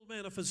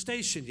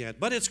manifestation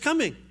yet, but it's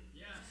coming.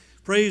 Yes.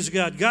 Praise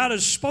God. God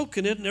has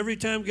spoken it, and every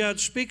time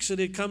God speaks it,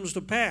 it comes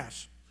to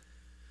pass.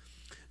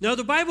 Now,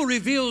 the Bible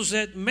reveals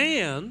that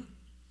man,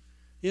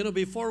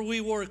 before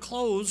we wore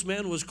clothes,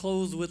 man was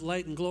clothed with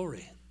light and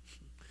glory.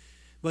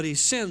 But he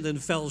sinned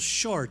and fell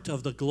short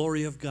of the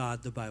glory of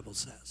God, the Bible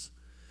says.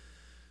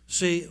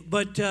 See,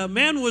 but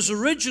man was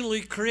originally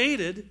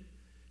created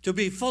to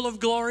be full of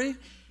glory,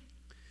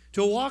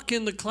 to walk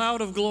in the cloud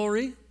of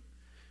glory,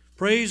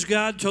 praise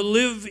God, to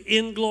live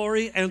in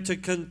glory and to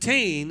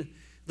contain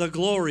the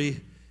glory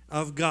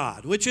of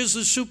God, which is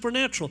the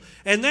supernatural.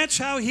 And that's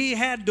how he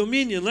had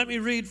dominion. Let me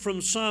read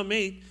from Psalm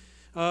 8,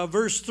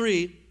 verse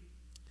 3.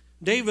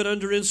 David,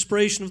 under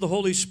inspiration of the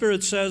Holy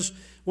Spirit, says,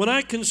 "When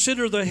I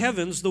consider the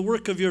heavens, the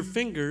work of your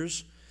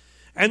fingers,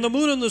 and the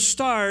moon and the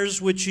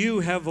stars which you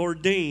have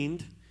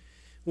ordained,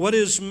 what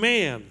is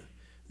man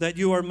that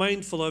you are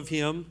mindful of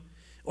him,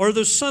 or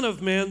the Son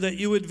of Man that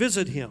you would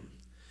visit him?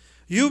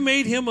 You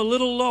made him a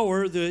little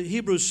lower," the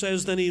Hebrew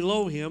says, "than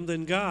Elohim,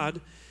 than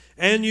God,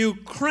 and you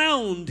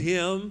crowned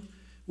him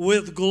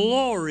with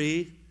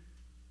glory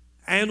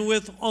and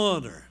with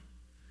honor."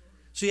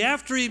 See,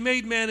 after he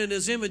made man in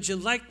his image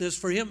and likeness,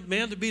 for him,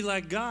 man to be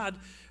like God,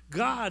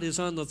 God is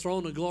on the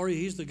throne of glory.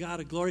 He's the God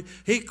of glory.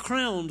 He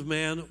crowned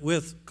man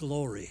with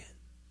glory.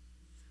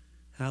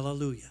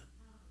 Hallelujah.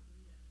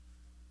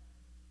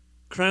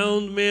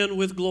 Crowned man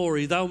with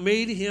glory. Thou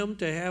made him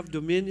to have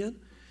dominion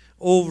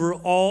over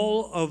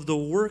all of the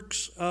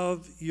works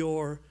of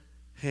your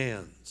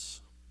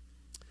hands.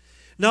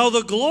 Now,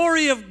 the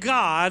glory of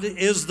God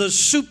is the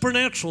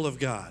supernatural of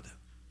God.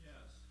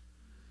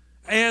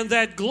 And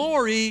that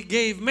glory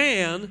gave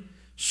man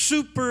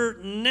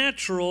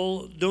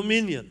supernatural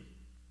dominion.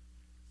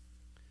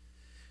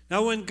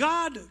 Now, when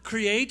God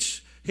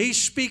creates, he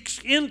speaks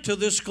into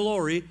this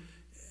glory,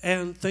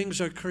 and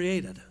things are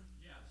created.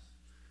 Yes.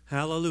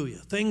 Hallelujah.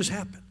 Things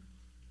happen.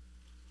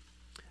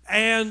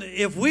 And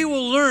if we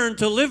will learn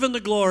to live in the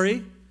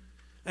glory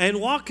and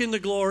walk in the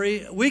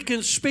glory, we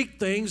can speak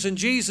things. And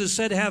Jesus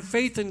said, have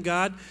faith in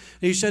God. And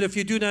he said, if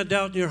you do not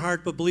doubt in your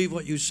heart, but believe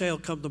what you say will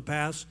come to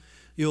pass,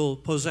 you'll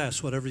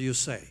possess whatever you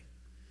say.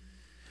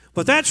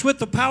 But that's with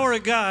the power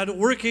of God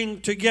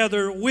working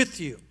together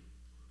with you.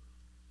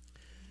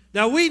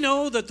 Now, we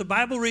know that the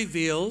Bible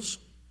reveals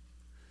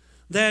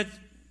that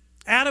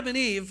Adam and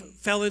Eve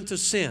fell into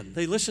sin.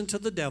 They listened to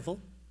the devil,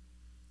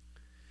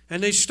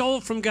 and they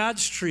stole from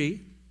God's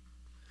tree.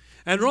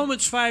 And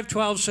Romans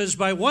 5:12 says,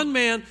 by one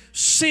man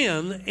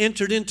sin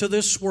entered into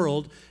this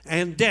world,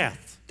 and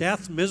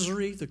death,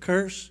 misery, the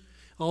curse,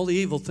 all the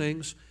evil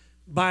things,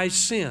 by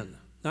sin.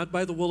 Not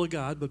by the will of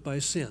God, but by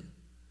sin.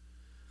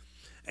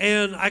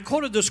 And I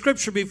quoted the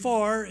scripture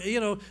before,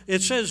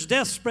 it says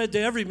death spread to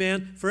every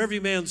man for every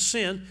man's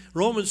sin.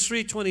 Romans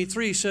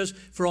 3:23 says,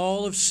 for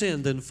all have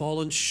sinned and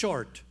fallen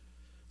short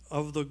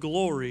of the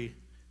glory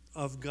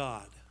of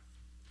God.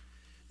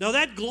 Now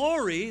that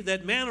glory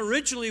that man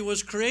originally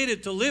was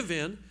created to live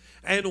in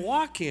and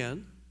walk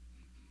in,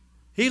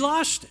 he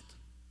lost it.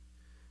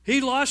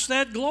 He lost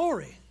that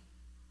glory.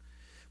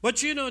 But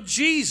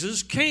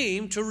Jesus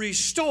came to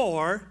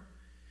restore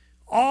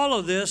all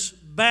of this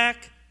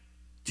back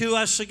to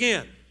us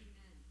again.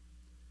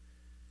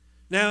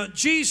 Now,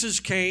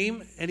 Jesus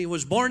came, and he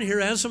was born here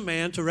as a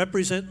man to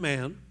represent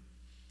man,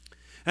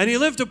 and he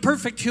lived a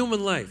perfect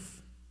human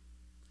life.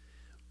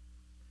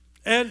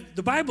 And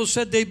the Bible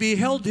said they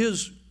beheld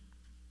his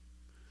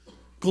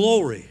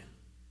glory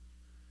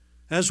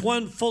as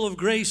one full of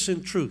grace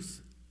and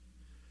truth.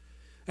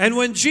 And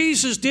when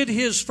Jesus did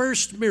his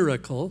first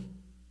miracle,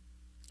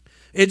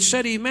 it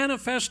said he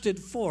manifested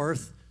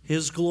forth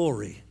his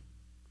glory.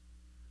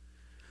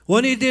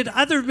 When he did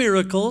other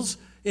miracles,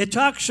 it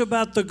talks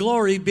about the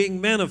glory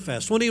being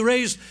manifest. When he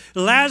raised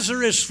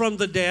Lazarus from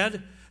the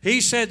dead,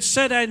 he said,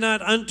 said I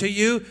not unto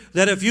you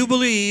that if you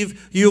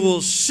believe, you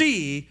will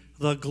see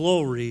the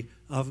glory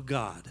of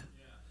God.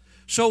 Yeah.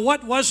 So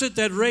what was it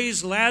that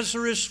raised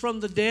Lazarus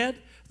from the dead?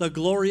 The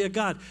glory of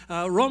God.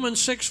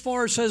 Romans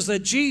 6:4 says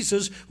that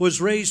Jesus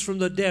was raised from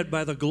the dead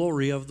by the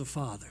glory of the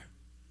Father.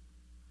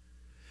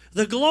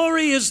 The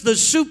glory is the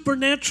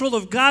supernatural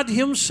of God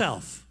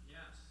himself.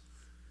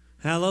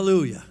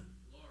 Hallelujah.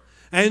 Lord.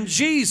 And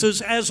Jesus,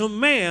 as a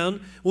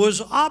man,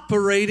 was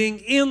operating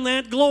in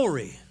that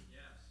glory.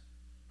 Yes.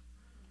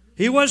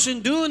 He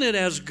wasn't doing it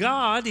as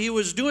God. He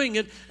was doing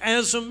it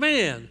as a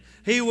man.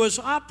 He was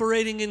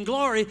operating in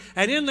glory,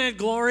 and in that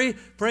glory,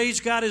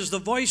 praise God, is the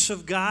voice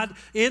of God.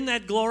 In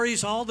that glory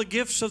is all the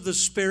gifts of the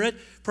Spirit.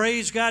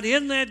 Praise God.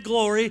 In that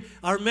glory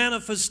are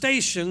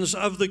manifestations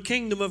of the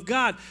kingdom of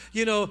God.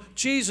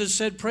 Jesus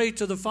said, pray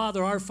to the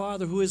Father, our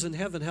Father who is in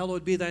heaven,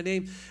 hallowed be thy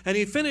name. And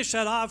he finished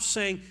that off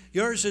saying,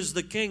 yours is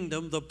the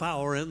kingdom, the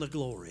power, and the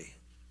glory.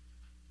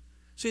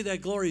 See,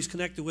 that glory is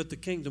connected with the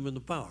kingdom and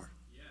the power.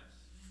 Yes.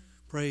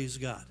 Praise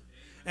God.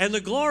 And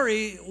the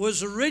glory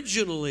was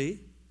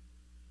originally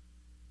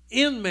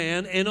in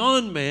man and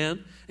on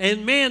man,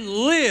 and man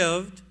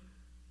lived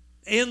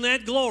in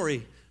that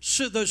glory.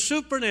 So the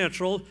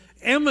supernatural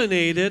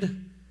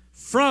emanated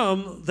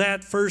from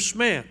that first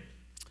man.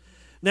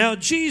 Now,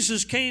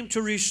 Jesus came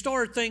to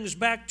restore things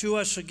back to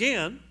us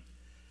again,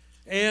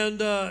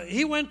 and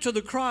he went to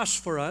the cross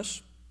for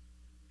us.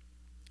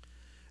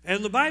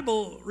 And the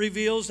Bible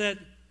reveals that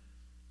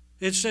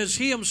it says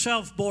he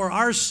himself bore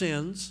our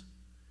sins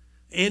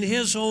in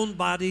his own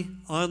body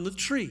on the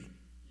tree.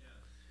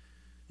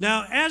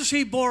 Now, as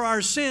he bore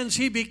our sins,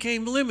 he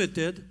became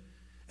limited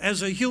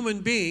as a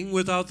human being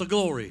without the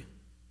glory.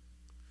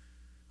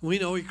 We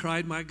know he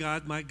cried, my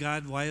God,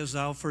 why hast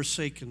thou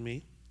forsaken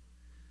me?"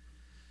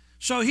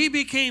 So he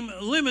became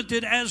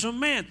limited as a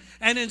man.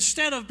 And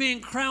instead of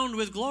being crowned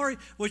with glory,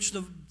 which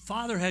the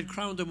Father had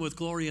crowned him with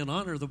glory and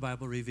honor, the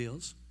Bible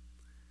reveals,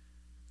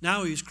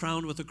 now he's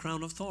crowned with a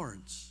crown of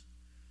thorns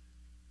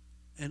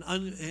and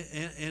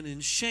in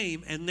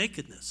shame and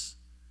nakedness.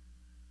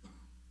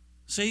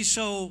 See,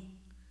 so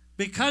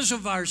because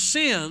of our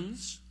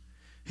sins,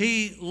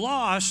 he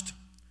lost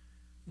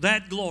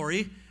that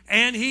glory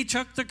and he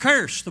took the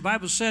curse. The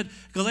Bible said,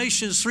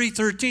 Galatians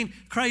 3:13,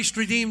 Christ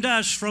redeemed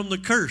us from the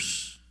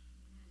curse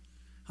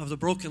of the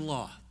broken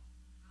law,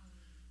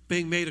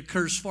 being made a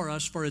curse for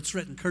us, for it's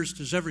written, cursed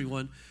is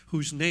everyone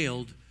who's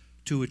nailed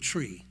to a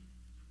tree.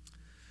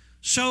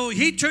 So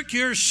he took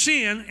your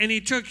sin and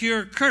he took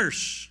your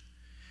curse.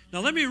 Now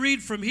let me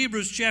read from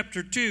Hebrews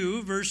chapter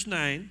 2, verse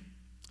 9.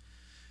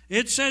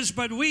 It says,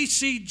 "But we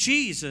see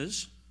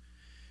Jesus,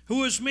 who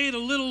was made a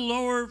little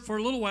lower for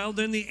a little while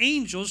than the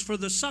angels for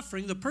the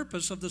suffering, the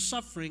purpose of the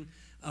suffering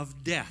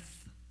of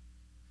death."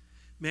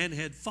 Man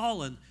had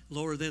fallen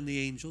lower than the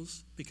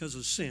angels because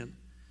of sin.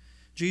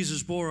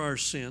 Jesus bore our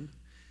sin.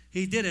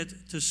 He did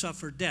it to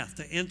suffer death,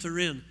 to enter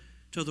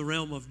into the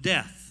realm of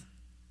death.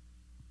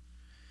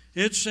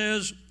 It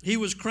says, he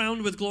was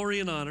crowned with glory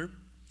and honor,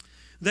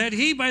 that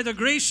he by the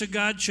grace of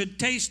God should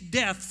taste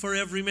death for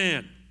every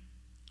man.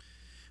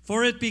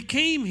 For it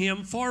became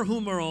him, for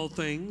whom are all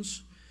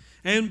things,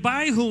 and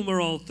by whom are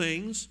all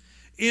things,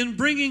 in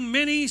bringing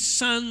many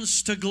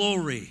sons to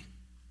glory.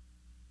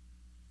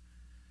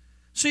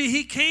 See,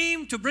 he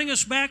came to bring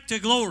us back to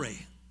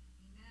glory.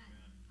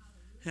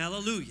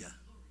 Hallelujah.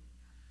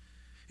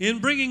 In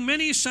bringing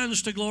many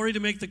sons to glory, to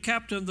make the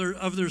captain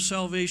of their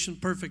salvation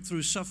perfect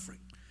through suffering.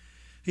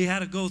 He had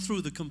to go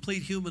through the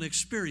complete human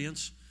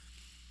experience,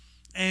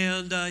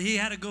 and he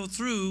had to go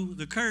through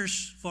the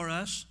curse for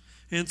us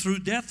and through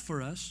death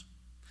for us.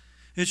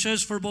 It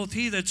says, "For both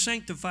he that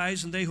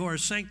sanctifies and they who are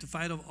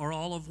sanctified are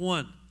all of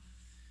one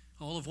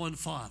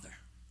Father.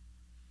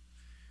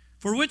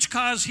 For which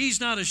cause he's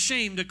not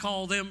ashamed to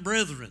call them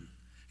brethren."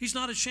 He's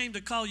not ashamed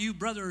to call you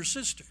brother or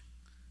sister.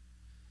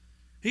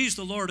 He's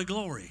the Lord of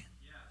glory.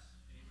 Yes.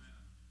 Amen.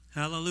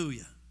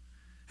 Hallelujah.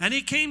 And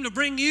he came to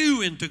bring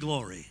you into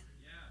glory.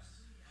 Yes.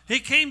 He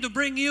came to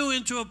bring you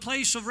into a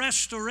place of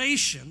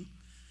restoration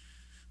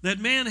that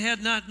man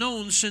had not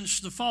known since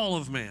the fall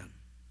of man.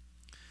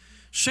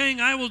 Saying,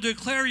 "I will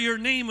declare your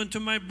name unto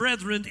my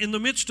brethren. In the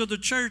midst of the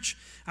church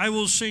I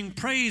will sing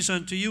praise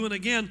unto you. And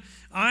again,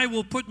 I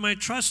will put my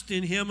trust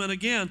in him. And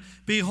again,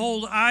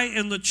 behold, I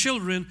and the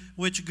children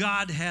which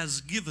God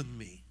has given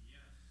me."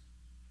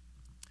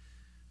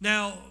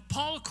 Now,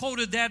 Paul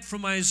quoted that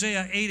from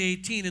Isaiah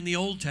 8:18 in the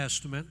Old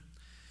Testament.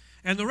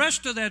 And the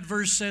rest of that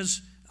verse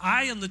says,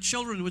 "I and the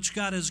children which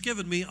God has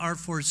given me are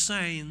for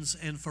signs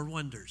and for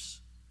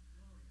wonders."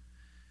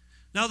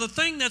 Now, the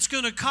thing that's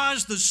going to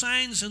cause the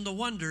signs and the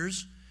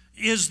wonders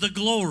is the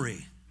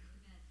glory.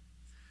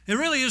 It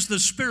really is the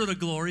Spirit of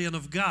glory and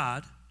of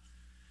God,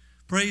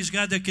 praise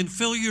God, that can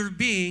fill your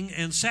being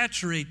and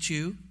saturate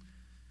you.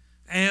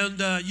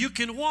 And you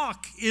can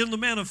walk in the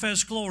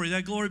manifest glory.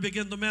 That glory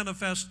began to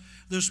manifest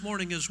this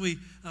morning as we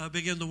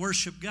begin to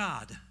worship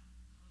God.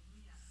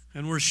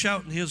 And we're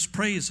shouting his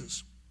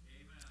praises.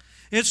 Amen.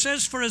 It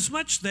says, "For as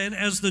much then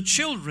as the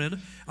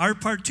children are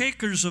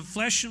partakers of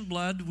flesh and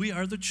blood," we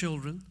are the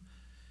children,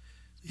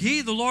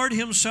 "he, the Lord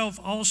himself,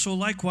 also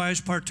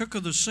likewise partook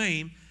of the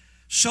same,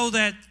 so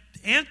that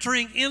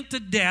entering into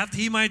death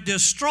he might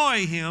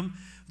destroy him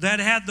that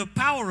had the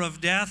power of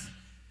death,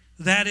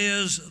 that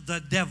is, the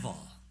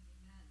devil."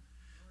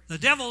 The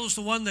devil is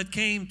the one that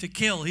came to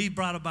kill. He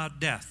brought about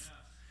death.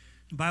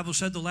 The Bible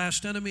said the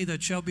last enemy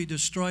that shall be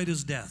destroyed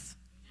is death.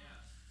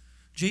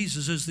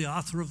 Jesus is the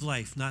author of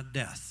life, not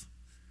death.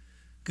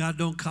 God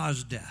don't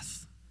cause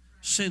death.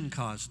 Sin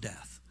caused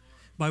death.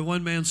 By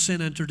one man's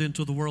sin entered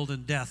into the world,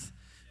 and death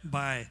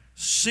by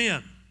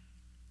sin.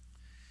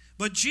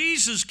 But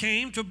Jesus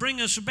came to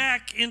bring us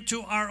back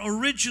into our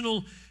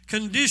original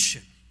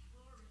condition.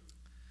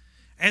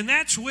 And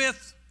that's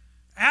with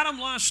Adam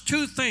lost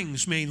two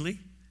things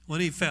mainly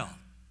when he fell.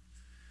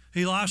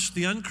 He lost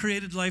the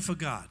uncreated life of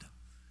God.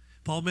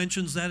 Paul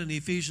mentions that in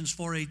Ephesians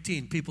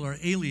 4:18. People are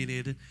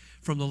alienated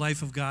from the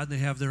life of God and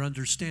they have their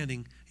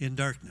understanding in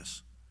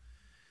darkness.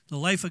 The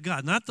life of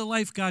God, not the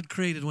life God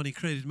created when he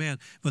created man,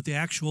 but the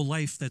actual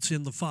life that's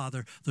in the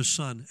Father, the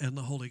Son, and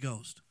the Holy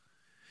Ghost.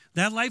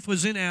 That life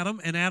was in Adam,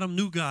 and Adam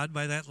knew God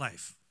by that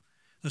life.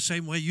 The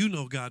same way you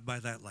know God by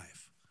that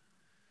life.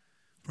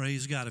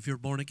 Praise God if you're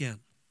born again.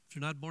 If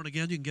you're not born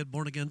again, you can get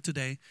born again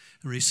today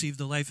and receive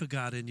the life of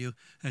God in you,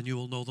 and you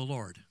will know the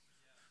Lord.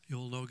 You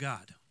will know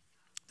God.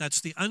 That's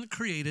the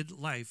uncreated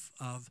life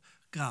of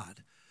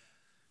God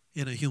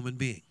in a human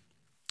being.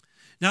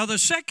 Now, the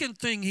second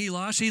thing he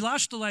lost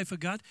the life of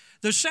God.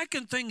 The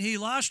second thing he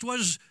lost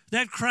was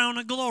that crown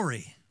of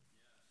glory.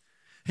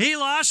 He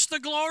lost the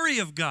glory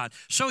of God.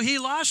 So he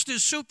lost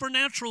his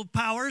supernatural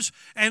powers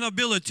and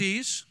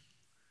abilities,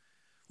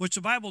 which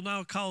the Bible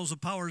now calls the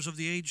powers of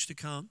the age to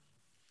come.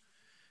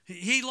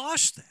 He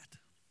lost that.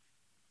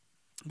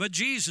 But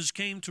Jesus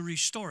came to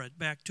restore it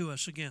back to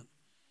us again.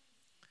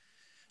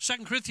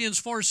 2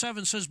 Corinthians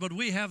 4:7 says, but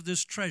we have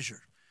this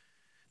treasure.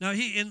 Now,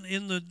 he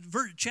in the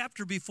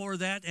chapter before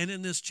that and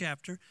in this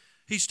chapter,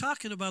 he's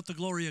talking about the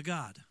glory of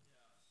God.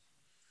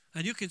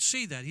 And you can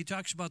see that. He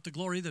talks about the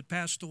glory that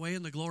passed away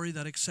and the glory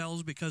that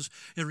excels because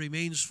it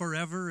remains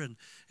forever, and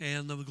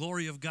the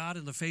glory of God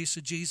in the face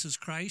of Jesus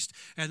Christ.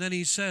 And then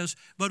he says,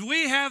 but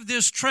we have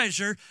this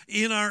treasure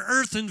in our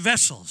earthen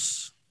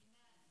vessels,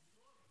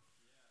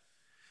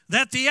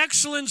 that the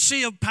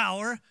excellency of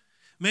power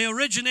may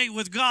originate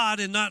with God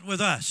and not with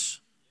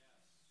us.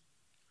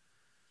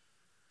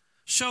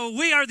 So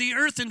we are the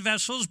earthen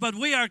vessels, but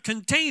we are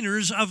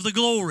containers of the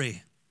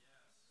glory.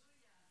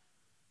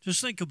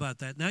 Just think about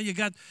that. Now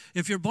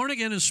if you're born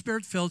again and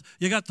spirit-filled,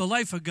 you got the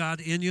life of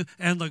God in you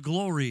and the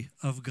glory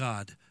of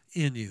God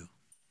in you.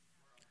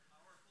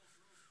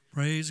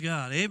 Praise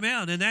God.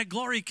 Amen. And that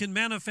glory can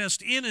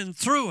manifest in and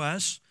through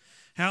us.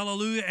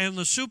 Hallelujah. And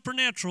the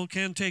supernatural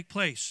can take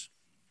place.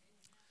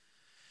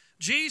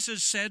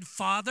 Jesus said,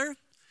 Father,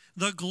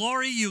 the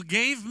glory you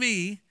gave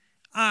me,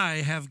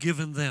 I have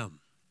given them,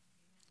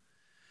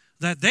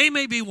 that they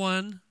may be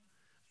one,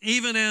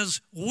 even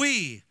as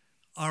we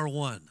are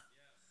one.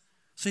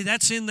 See,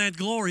 that's in that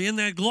glory. In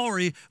that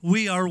glory,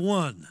 we are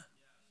one.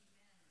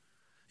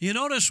 You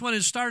notice when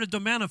it started to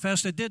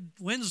manifest, it did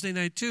Wednesday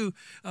night too,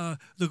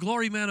 the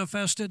glory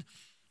manifested,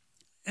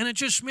 and it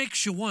just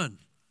makes you one,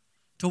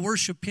 to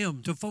worship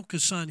Him, to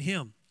focus on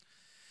Him.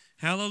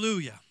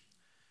 Hallelujah.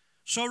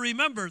 So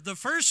remember, the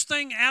first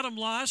thing Adam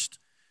lost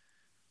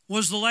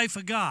was the life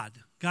of God.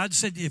 God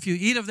said, if you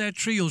eat of that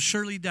tree, you'll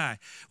surely die.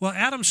 Well,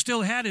 Adam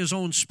still had his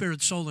own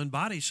spirit, soul, and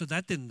body, so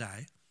that didn't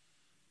die.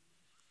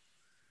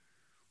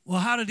 Well,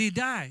 how did he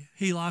die?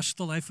 He lost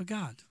the life of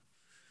God.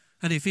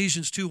 And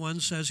Ephesians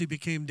 2:1 says he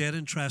became dead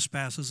in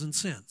trespasses and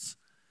sins.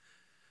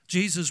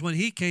 Jesus, when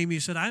he came, he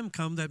said, I'm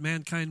come that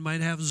mankind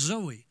might have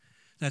Zoe.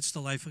 That's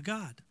the life of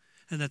God.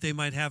 And that they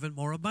might have it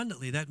more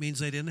abundantly. That means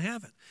they didn't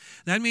have it.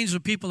 That means the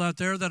people out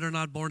there that are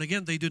not born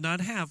again, they do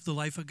not have the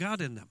life of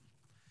God in them.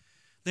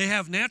 They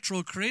have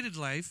natural created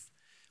life,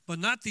 but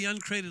not the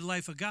uncreated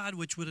life of God,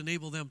 which would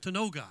enable them to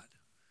know God.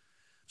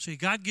 See,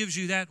 God gives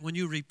you that when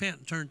you repent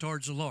and turn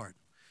towards the Lord.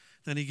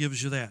 Then He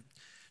gives you that.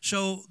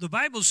 So the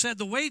Bible said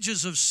the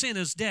wages of sin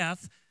is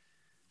death,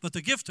 but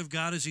the gift of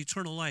God is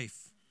eternal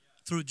life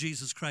through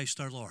Jesus Christ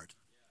our Lord.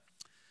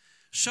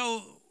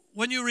 So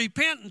when you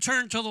repent and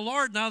turn to the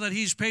Lord, now that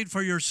He's paid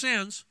for your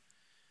sins,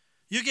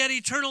 you get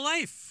eternal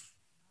life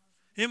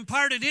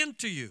imparted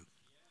into you.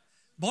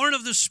 Born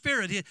of the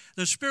Spirit.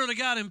 The Spirit of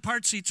God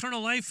imparts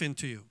eternal life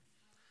into you.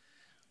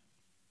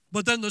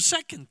 But then the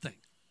second thing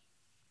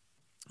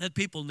that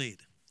people need.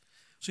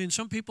 See, and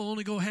some people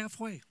only go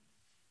halfway.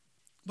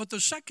 But the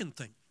second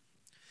thing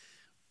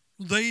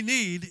they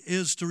need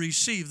is to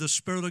receive the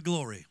Spirit of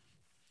glory,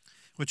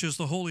 which is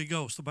the Holy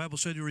Ghost. The Bible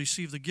said you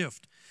receive the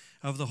gift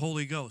of the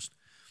Holy Ghost.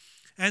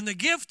 And the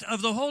gift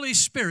of the Holy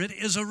Spirit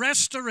is a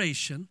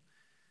restoration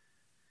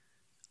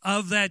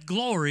of that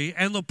glory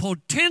and the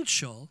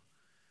potential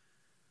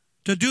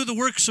to do the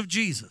works of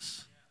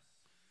Jesus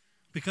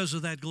because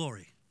of that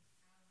glory.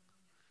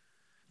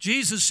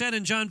 Jesus said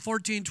in John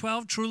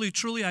 14:12, truly,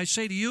 truly, I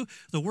say to you,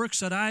 the works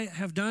that I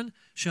have done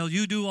shall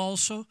you do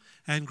also,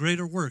 and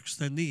greater works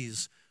than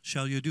these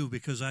shall you do,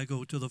 because I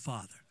go to the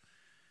Father.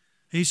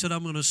 He said,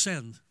 I'm going to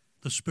send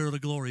the Spirit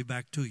of glory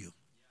back to you.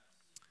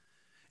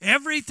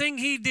 Everything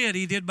He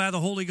did by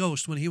the Holy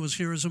Ghost when He was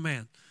here as a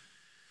man.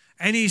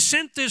 And He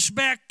sent this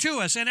back to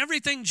us. And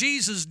everything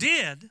Jesus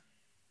did,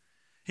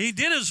 He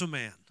did as a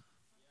man.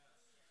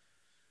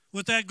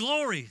 With that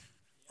glory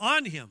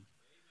on Him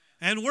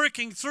and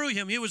working through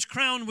Him, He was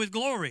crowned with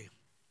glory.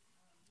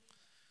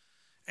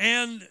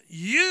 And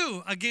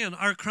you, again,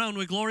 are crowned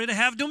with glory to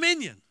have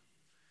dominion.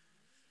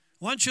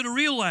 I want you to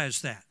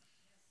realize that.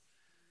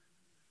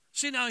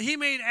 See, now, He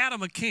made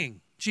Adam a king.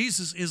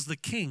 Jesus is the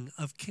King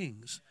of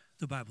kings,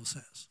 the Bible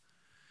says.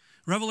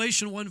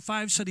 Revelation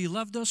 1:5 said He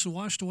loved us and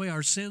washed away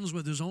our sins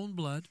with His own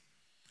blood.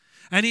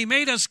 And He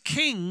made us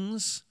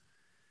kings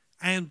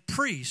and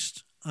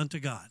priests unto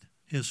God,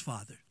 His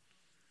Father.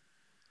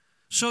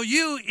 So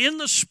you, in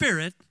the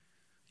Spirit,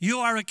 you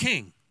are a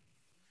king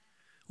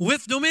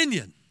with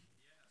dominion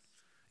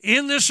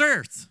in this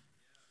earth.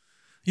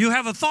 You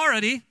have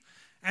authority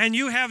and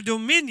you have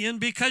dominion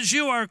because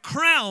you are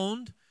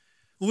crowned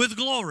with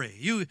glory.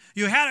 You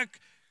had a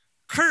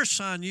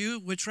curse on you,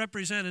 which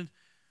represented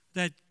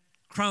that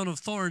crown of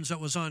thorns that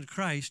was on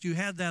Christ. You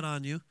had that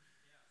on you.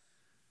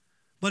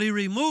 But He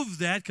removed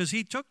that because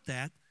He took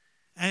that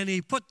and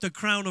He put the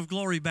crown of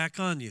glory back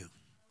on you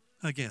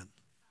again.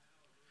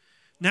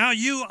 Now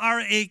you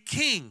are a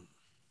king.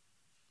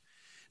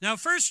 Now,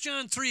 1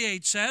 John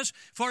 3:8 says,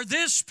 for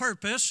this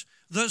purpose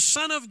the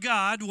Son of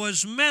God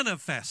was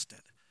manifested.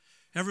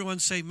 Everyone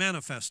say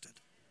manifested.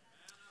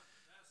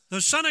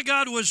 The Son of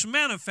God was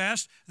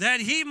manifest that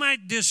he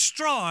might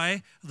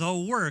destroy the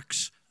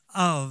works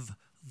of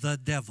the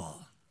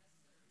devil.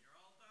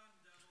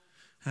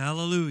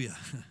 Hallelujah.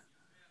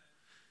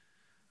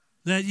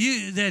 That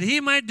he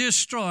might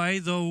destroy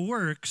the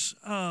works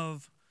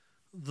of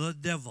the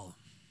devil.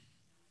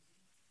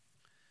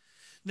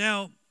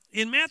 Now,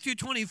 in Matthew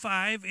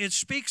 25, it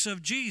speaks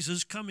of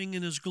Jesus coming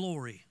in his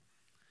glory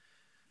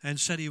and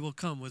said he will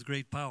come with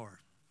great power.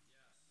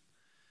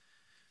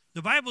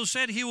 The Bible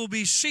said he will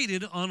be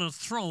seated on a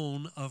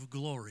throne of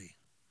glory.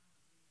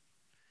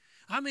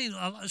 I mean,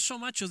 so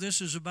much of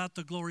this is about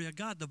the glory of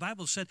God. The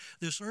Bible said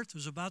this earth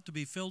is about to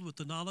be filled with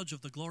the knowledge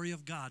of the glory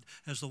of God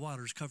as the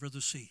waters cover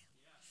the sea.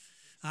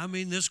 I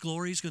mean, this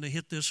glory is going to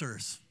hit this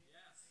earth.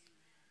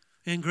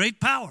 In great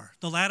power,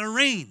 the latter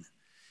rain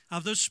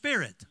of the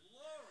Spirit.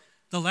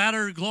 The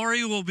latter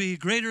glory will be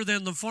greater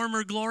than the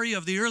former glory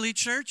of the early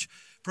church.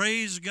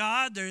 Praise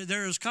God.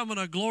 There is coming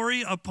a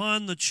glory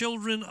upon the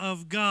children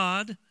of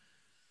God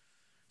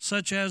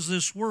such as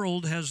this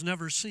world has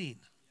never seen.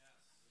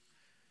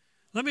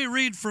 Let me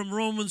read from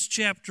Romans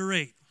chapter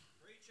 8.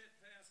 Preach it,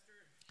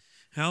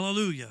 Pastor.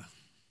 Hallelujah.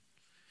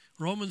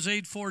 Romans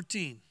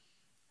 8:14.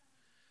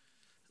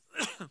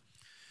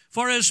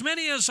 For as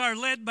many as are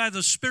led by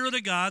the Spirit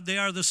of God, they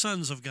are the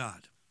sons of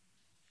God.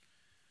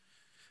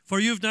 For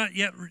you've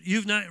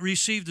not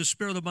received the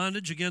spirit of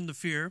bondage again to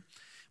fear,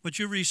 but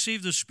you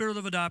received the spirit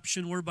of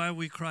adoption, whereby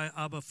we cry,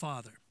 Abba,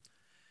 Father.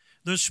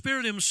 The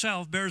Spirit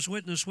himself bears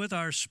witness with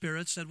our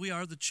spirits that we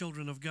are the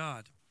children of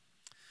God.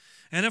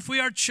 And if we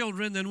are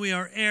children, then we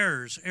are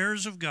heirs,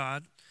 heirs of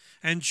God,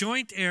 and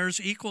joint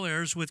heirs, equal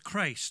heirs with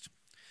Christ.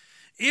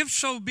 If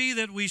so be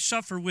that we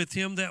suffer with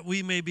him, that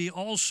we may be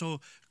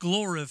also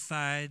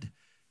glorified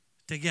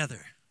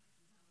together.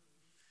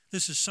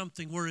 This is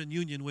something we're in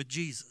union with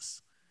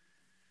Jesus.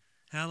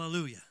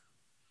 Hallelujah.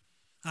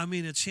 I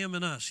mean, it's him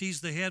and us. He's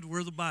the head,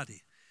 we're the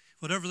body.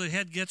 Whatever the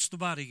head gets, the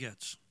body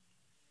gets.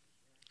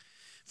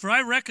 For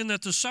I reckon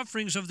that the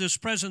sufferings of this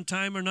present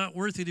time are not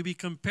worthy to be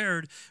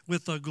compared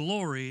with the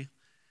glory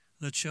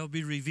that shall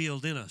be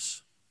revealed in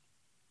us.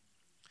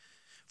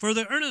 For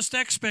the earnest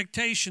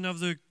expectation of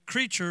the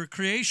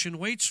creation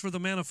waits for the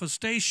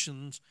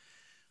manifestations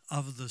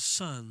of the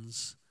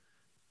sons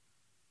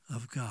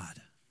of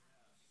God.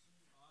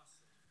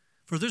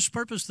 For this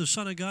purpose the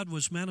Son of God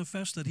was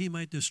manifest, that he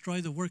might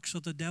destroy the works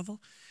of the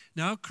devil.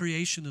 Now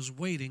creation is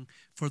waiting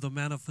for the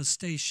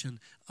manifestation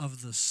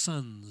of the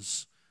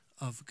sons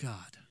of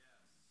God.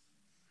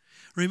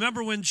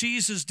 Remember when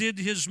Jesus did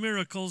his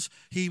miracles,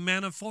 he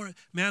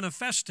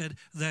manifested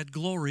that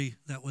glory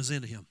that was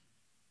in him.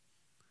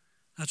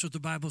 That's what the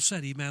Bible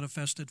said. He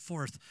manifested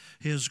forth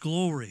his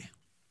glory.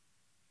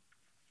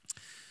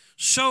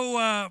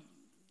 So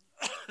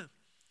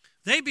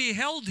they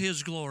beheld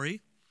his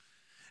glory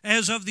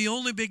as of the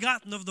only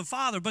begotten of the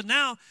Father. But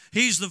now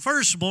he's the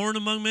firstborn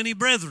among many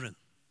brethren.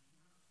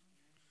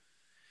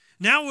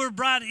 Now we're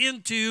brought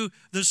into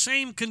the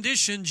same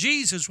condition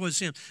Jesus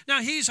was in.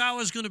 Now he's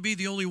always going to be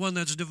the only one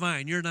that's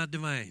divine. You're not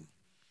divine.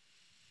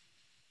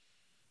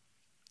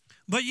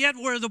 But yet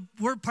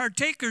we're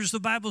partakers,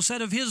 the Bible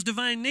said, of his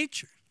divine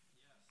nature.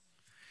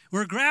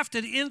 We're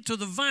grafted into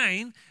the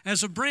vine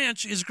as a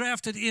branch is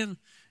grafted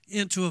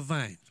into a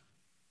vine.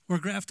 We're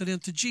grafted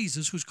into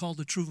Jesus, who's called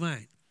the true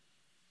vine.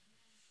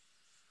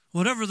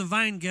 Whatever the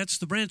vine gets,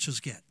 the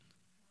branches get.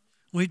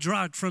 We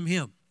draw it from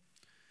him.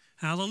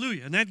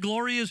 Hallelujah. And that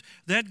glory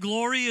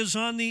is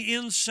on the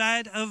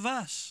inside of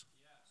us.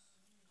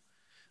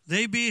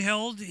 They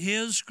beheld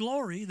his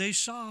glory. They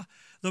saw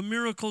the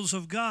miracles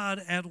of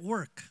God at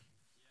work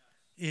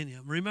in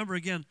him. Remember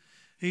again,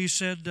 he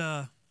said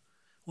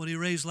when he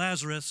raised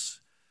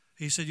Lazarus,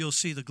 he said, you'll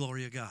see the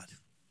glory of God.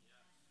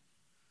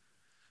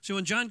 See,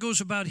 when John goes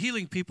about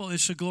healing people,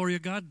 it's the glory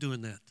of God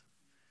doing that.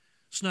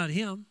 It's not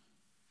him,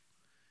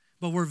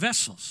 but we're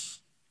vessels.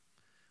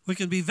 We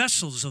can be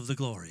vessels of the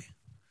glory.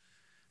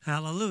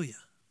 Hallelujah.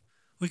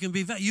 We can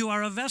be. You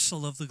are a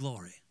vessel of the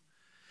glory.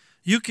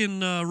 You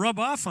can rub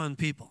off on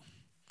people,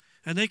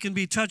 and they can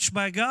be touched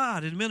by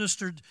God and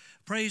ministered.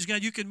 Praise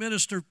God. You can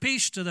minister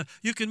peace to them.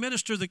 You can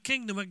minister the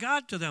kingdom of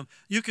God to them.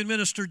 You can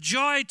minister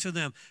joy to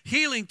them,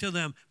 healing to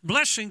them,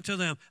 blessing to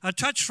them, a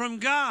touch from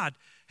God.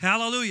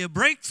 Hallelujah.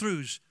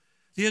 Breakthroughs.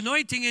 The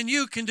anointing in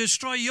you can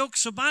destroy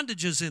yokes of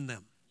bondages in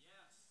them.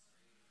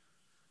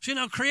 See,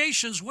 now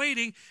creation's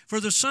waiting for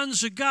the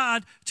sons of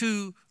God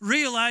to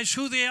realize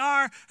who they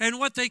are and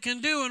what they can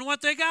do and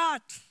what they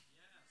got.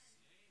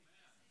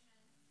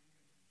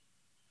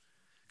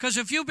 Because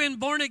if you've been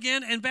born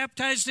again and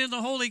baptized in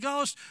the Holy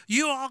Ghost,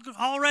 you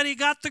already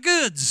got the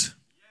goods.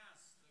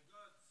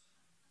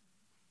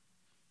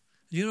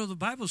 You know, the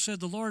Bible said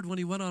the Lord, when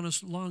he went on a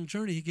long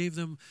journey, he gave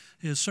them,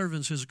 his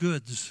servants, his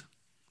goods.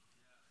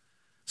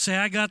 Say,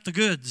 I got the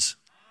goods.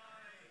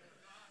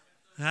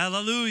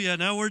 Hallelujah.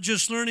 Now we're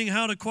just learning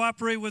how to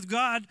cooperate with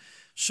God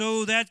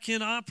so that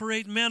can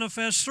operate and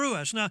manifest through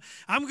us. Now,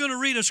 I'm going to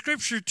read a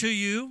scripture to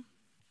you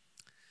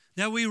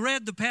that we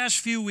read the past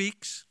few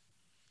weeks,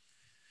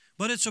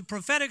 but it's a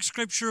prophetic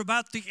scripture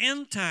about the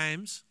end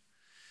times,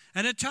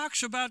 and it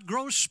talks about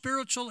gross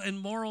spiritual and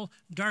moral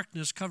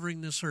darkness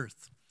covering this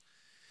earth.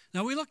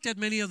 Now, we looked at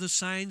many of the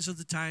signs of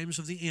the times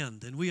of the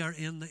end, and we are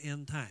in the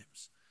end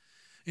times.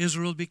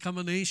 Israel will become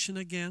a nation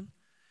again.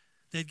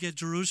 They'd get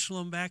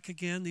Jerusalem back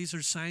again. These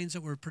are signs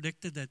that were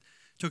predicted that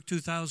took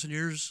 2,000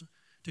 years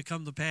to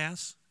come to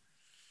pass.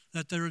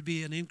 That there would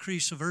be an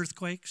increase of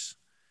earthquakes.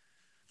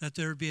 That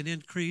there would be an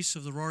increase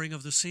of the roaring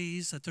of the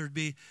seas. That there would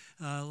be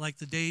like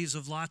the days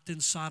of Lot in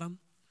Sodom,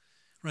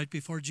 right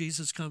before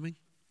Jesus' coming.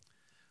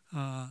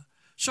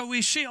 So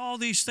we see all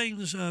these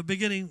things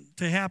beginning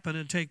to happen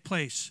and take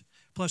place,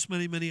 plus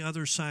many, many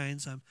other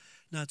signs. I'm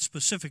not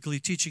specifically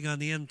teaching on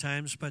the end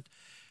times, but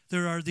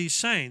there are these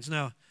signs.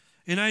 Now,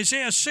 in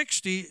Isaiah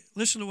 60,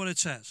 listen to what it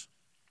says.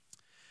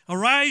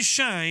 Arise,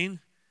 shine,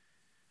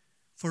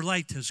 for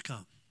light has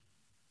come.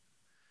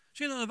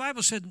 So, the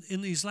Bible said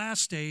in these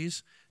last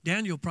days,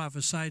 Daniel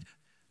prophesied,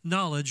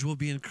 knowledge will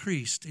be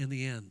increased in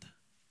the end,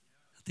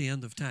 at the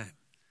end of time.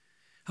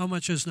 How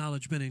much has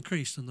knowledge been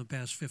increased in the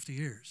past 50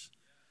 years?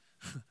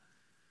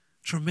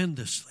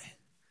 Tremendously.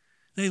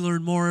 They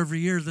learn more every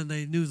year than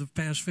they knew the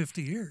past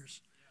 50 years.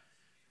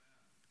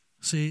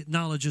 See,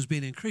 knowledge is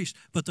being increased,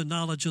 but the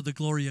knowledge of the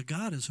glory of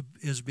God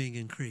is being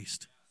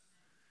increased.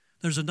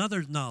 There's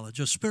another knowledge,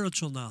 a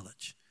spiritual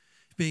knowledge,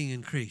 being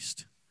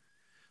increased.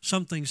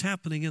 Something's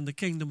happening in the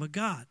kingdom of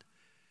God.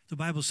 The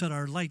Bible said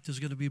our light is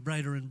going to be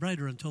brighter and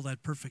brighter until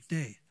that perfect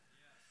day.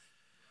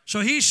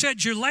 So he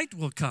said your light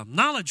will come,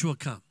 knowledge will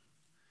come.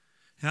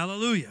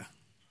 Hallelujah.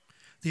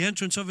 The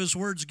entrance of his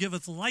words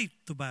giveth light,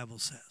 the Bible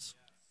says.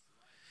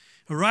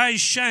 Arise,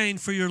 shine,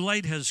 for your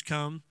light has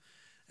come,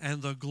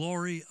 and the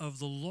glory of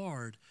the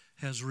Lord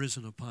has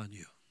risen upon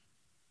you.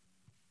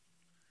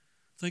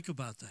 Think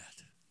about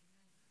that.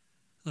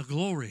 The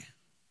glory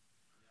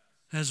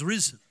has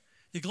risen.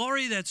 The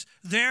glory that's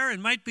there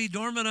and might be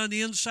dormant on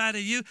the inside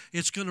of you,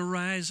 it's going to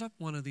rise up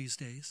one of these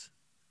days.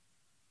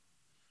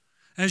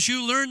 As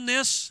you learn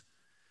this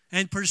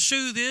and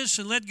pursue this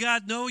and let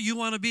God know you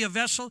want to be a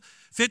vessel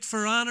fit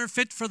for honor,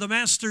 fit for the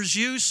Master's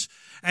use,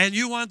 and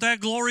you want that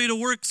glory to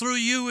work through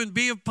you and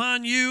be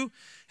upon you,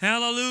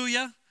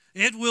 hallelujah,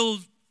 it will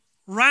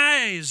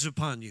rise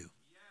upon you.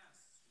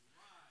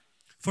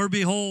 For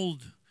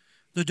behold,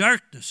 the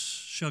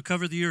darkness shall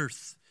cover the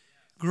earth,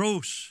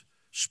 gross,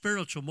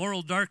 spiritual,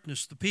 moral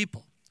darkness, the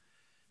people.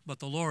 But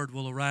the Lord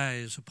will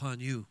arise upon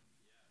you,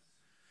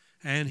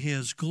 and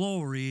his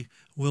glory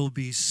will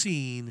be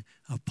seen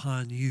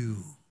upon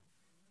you.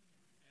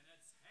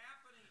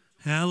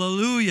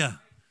 Hallelujah.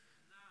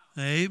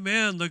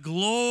 Amen. The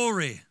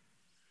glory.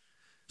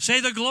 Say,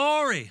 the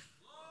glory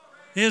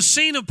is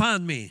seen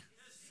upon me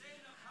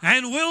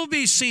and will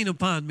be seen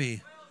upon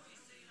me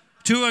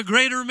to a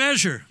greater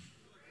measure.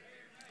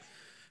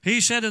 He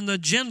said, and the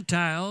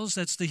Gentiles,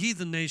 that's the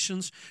heathen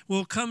nations,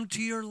 will come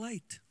to your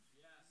light.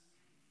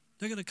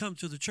 They're going to come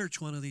to the church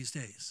one of these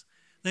days.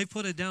 They've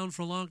put it down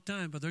for a long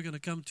time, but they're going to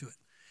come to it.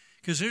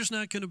 Because there's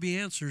not going to be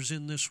answers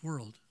in this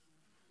world.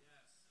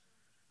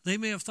 They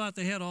may have thought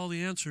they had all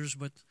the answers,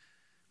 but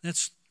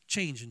that's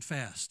changing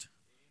fast.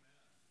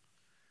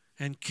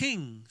 And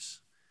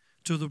kings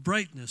to the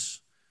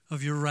brightness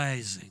of your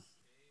rising.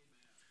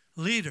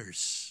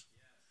 Leaders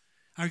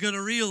are going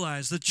to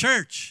realize the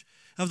church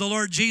of the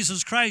Lord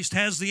Jesus Christ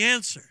has the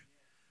answer.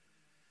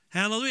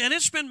 Hallelujah. And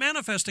it's been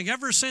manifesting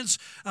ever since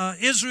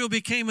Israel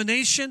became a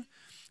nation,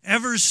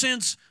 ever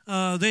since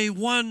they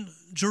won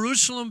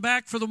Jerusalem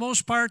back for the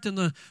most part in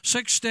the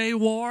 6-day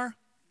war.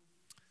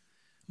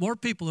 More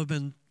people have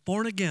been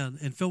born again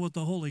and filled with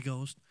the Holy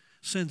Ghost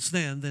since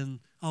then than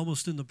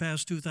almost in the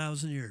past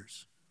 2,000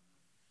 years.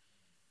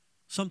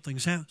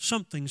 Something's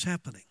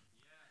happening.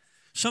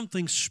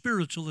 Something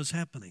spiritual is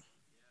happening.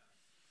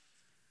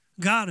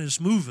 God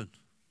is moving.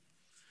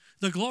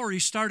 The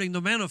glory's starting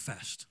to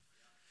manifest.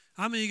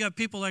 I mean, you got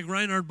people like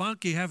Reinhard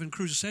Bonnke having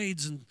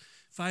crusades and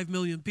 5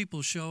 million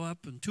people show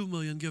up and 2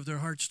 million give their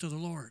hearts to the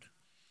Lord.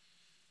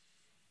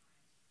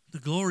 The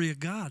glory of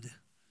God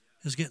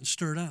is getting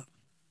stirred up.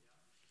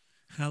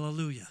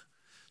 Hallelujah.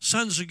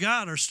 Sons of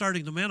God are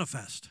starting to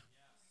manifest.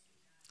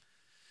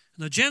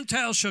 And the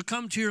Gentiles shall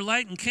come to your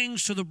light and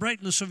kings to the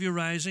brightness of your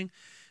rising.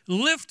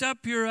 Lift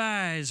up your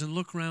eyes and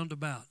look round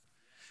about.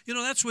 You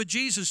know, that's what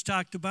Jesus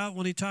talked about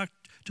when he talked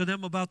to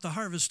them about the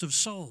harvest of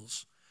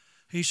souls.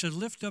 He said,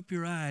 lift up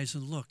your eyes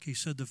and look. He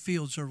said, the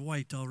fields are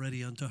white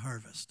already unto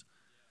harvest.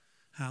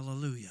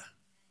 Hallelujah.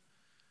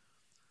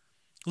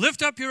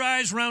 Lift up your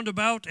eyes round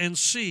about and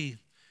see.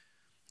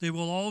 They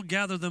will all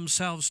gather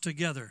themselves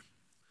together.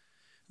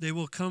 They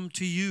will come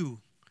to you.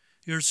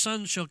 Your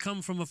son shall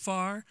come from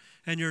afar,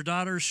 and your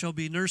daughters shall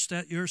be nursed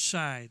at your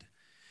side.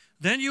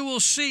 Then you will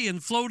see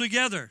and flow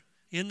together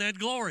in that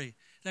glory.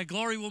 That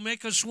glory will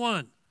make us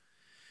one.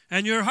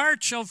 And your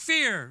heart shall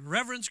fear,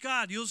 reverence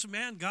God. You'll say,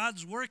 man,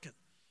 God's working.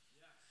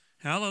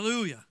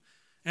 Hallelujah.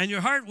 And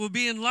your heart will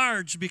be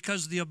enlarged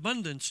because the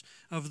abundance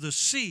of the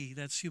sea,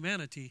 that's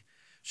humanity,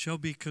 shall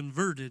be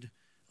converted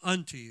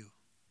unto you.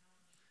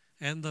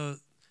 And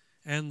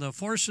the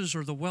forces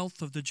or the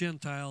wealth of the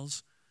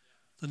Gentiles,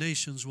 the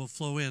nations will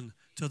flow in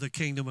to the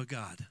kingdom of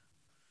God.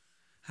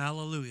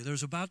 Hallelujah.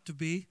 There's about to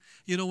be,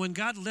 when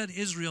God led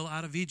Israel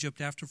out of Egypt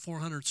after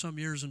 400 some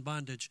years in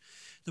bondage,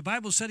 the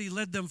Bible said he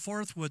led them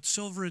forth with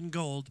silver and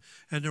gold,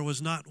 and there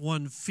was not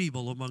one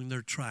feeble among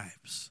their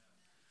tribes.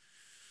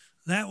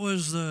 That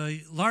was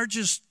the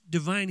largest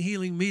divine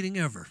healing meeting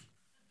ever.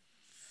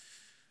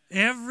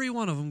 Every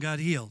one of them got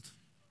healed.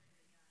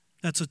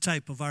 That's a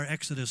type of our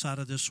exodus out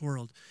of this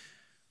world.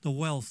 The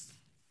wealth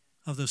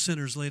of the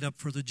sinners laid up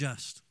for the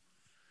just.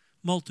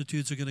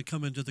 Multitudes are going to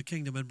come into the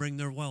kingdom and bring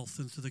their wealth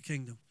into the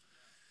kingdom.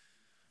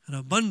 An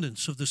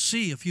abundance of the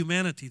sea of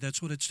humanity,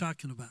 that's what it's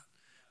talking about.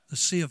 The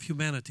sea of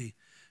humanity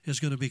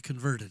is going to be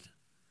converted.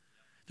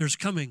 There's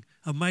coming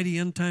a mighty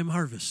end-time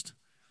harvest.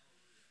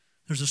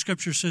 There's a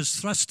scripture says,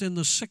 thrust in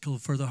the sickle,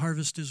 for the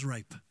harvest is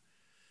ripe.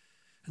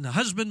 And the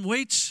husband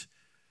waits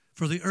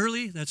for the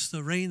early, that's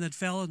the rain that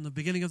fell in the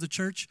beginning of the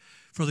church,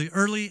 for the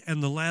early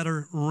and the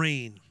latter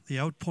rain, the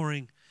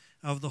outpouring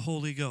of the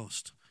Holy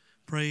Ghost.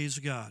 Praise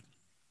God.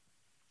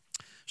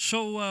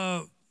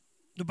 So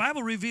the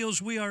Bible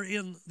reveals we are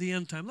in the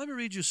end time. Let me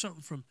read you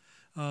something from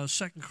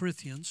 2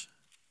 Corinthians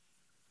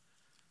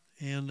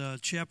and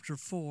chapter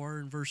 4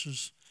 and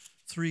verses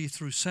 3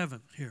 through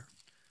 7 here.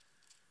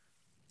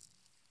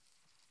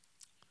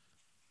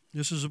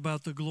 This is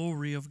about the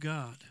glory of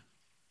God.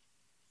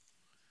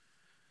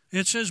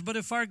 It says, but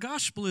if our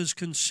gospel is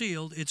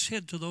concealed, it's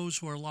hid to those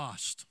who are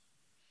lost,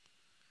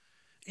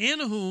 in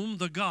whom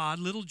the God,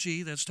 little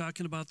g, that's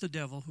talking about the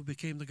devil, who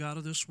became the god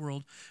of this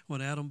world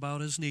when Adam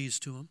bowed his knees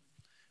to him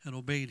and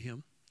obeyed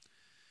him.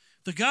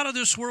 The God of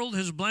this world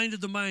has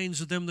blinded the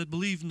minds of them that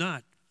believe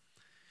not,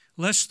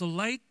 lest the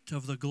light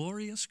of the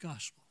glorious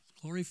gospel,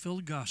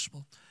 glory-filled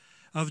gospel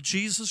of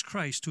Jesus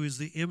Christ, who is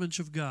the image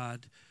of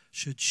God,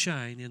 should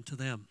shine into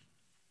them.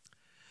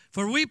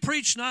 For we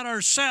preach not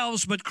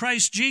ourselves, but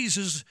Christ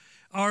Jesus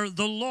are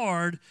the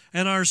Lord,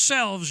 and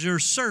ourselves your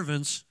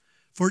servants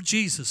for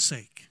Jesus'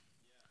 sake.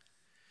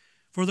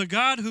 For the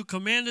God who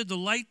commanded the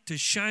light to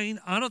shine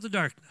out of the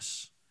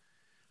darkness.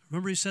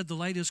 Remember he said the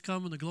light is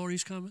coming, the glory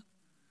is coming?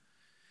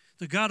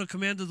 The God who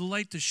commanded the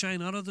light to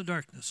shine out of the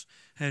darkness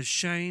has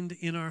shined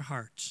in our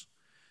hearts,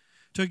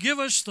 to give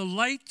us the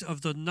light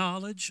of the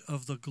knowledge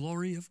of the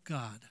glory of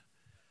God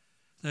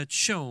that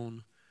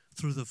shone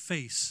through the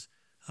face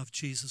of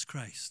Jesus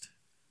Christ.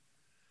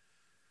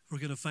 We're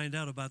going to find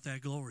out about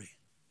that glory.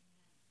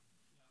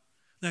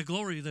 That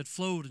glory that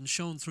flowed and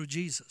shone through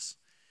Jesus.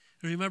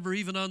 Remember,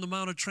 even on the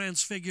Mount of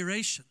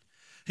Transfiguration,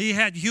 he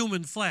had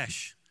human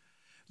flesh.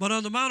 But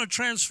on the Mount of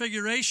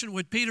Transfiguration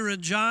with Peter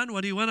and John,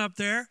 when he went up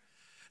there,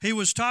 he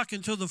was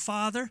talking to the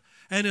Father,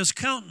 and his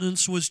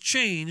countenance was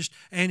changed,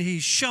 and he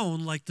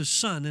shone like the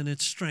sun in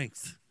its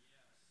strength.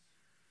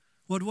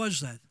 What was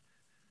that?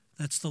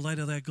 That's the light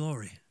of that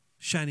glory,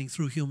 shining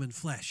through human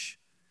flesh.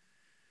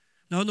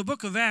 Now, in the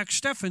book of Acts,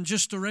 Stephen,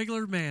 just a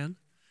regular man,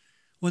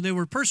 when they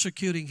were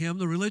persecuting him,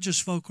 the religious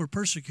folk were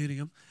persecuting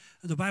him,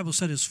 the Bible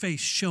said his face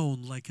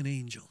shone like an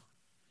angel.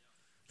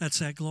 That's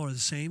that glory, the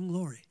same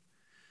glory.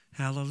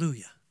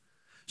 Hallelujah.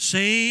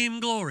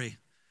 Same glory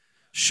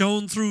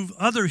shone through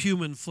other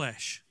human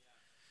flesh.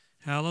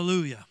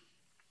 Hallelujah.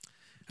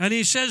 And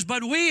he says,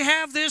 but we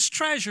have this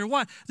treasure.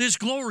 What? This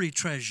glory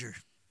treasure.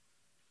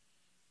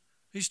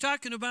 He's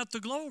talking about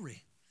the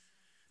glory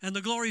and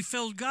the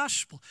glory-filled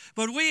gospel.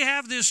 But we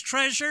have this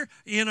treasure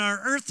in our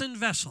earthen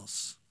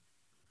vessels,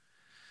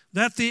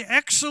 that the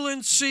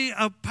excellency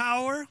of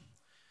power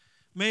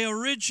may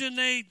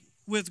originate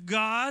with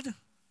God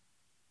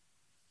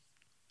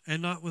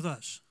and not with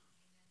us.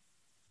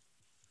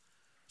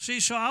 See,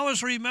 so I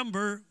always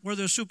remember where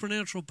the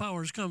supernatural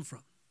powers come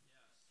from.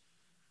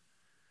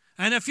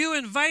 And if you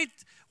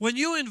when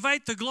you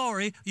invite the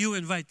glory, you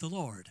invite the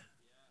Lord.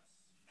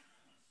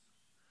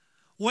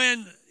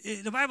 When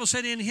the Bible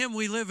said in him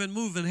we live and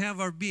move and have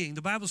our being.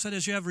 The Bible said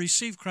as you have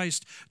received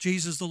Christ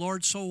Jesus the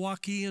Lord, so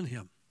walk ye in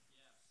him.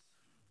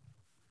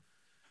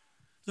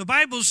 The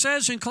Bible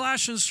says in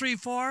Colossians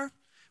 3:4,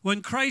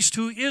 when Christ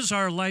who is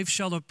our life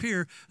shall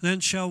appear, then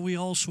shall we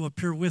also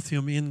appear with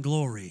him in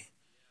glory.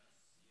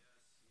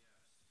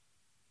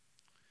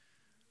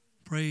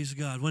 Praise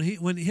God.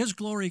 When his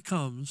glory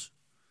comes,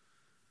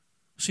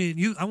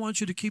 see, I want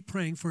you to keep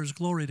praying for his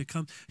glory to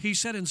come. He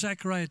said in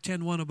Zechariah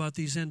 10:1 about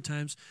these end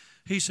times,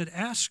 he said,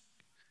 ask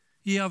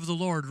ye of the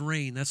Lord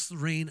rain. That's the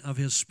rain of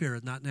his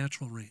Spirit, not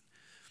natural rain.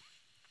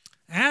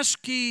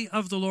 Ask ye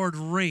of the Lord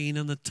rain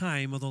in the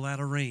time of the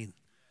latter rain,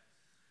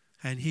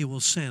 and he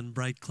will send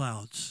bright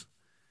clouds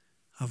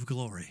of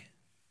glory.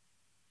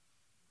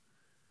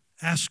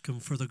 Ask him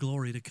for the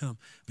glory to come,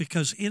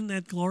 because in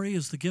that glory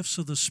is the gifts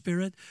of the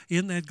Spirit.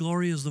 In that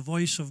glory is the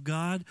voice of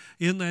God.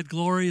 In that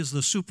glory is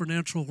the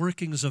supernatural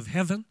workings of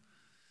heaven.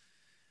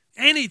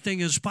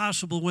 Anything is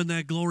possible when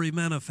that glory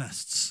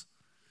manifests.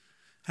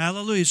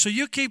 Hallelujah. So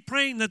you keep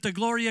praying that the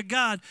glory of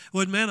God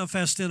would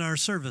manifest in our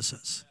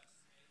services.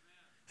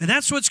 And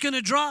that's what's going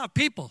to draw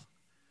people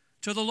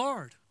to the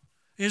Lord,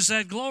 is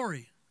that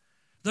glory.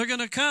 They're going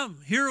to come,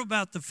 hear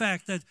about the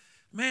fact that,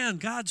 man,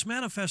 God's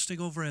manifesting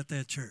over at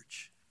that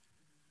church.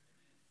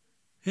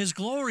 His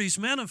glory's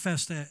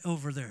manifest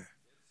over there.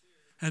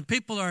 And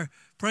people are,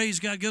 praise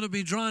God, going to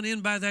be drawn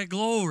in by that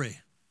glory.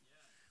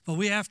 But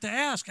we have to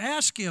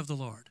ask ye of the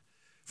Lord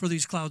for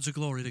these clouds of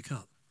glory to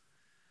come.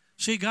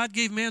 See, God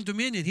gave man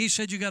dominion. He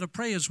said you got to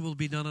pray His will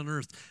be done on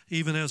earth,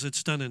 even as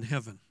it's done in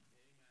heaven.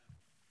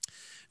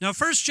 Now,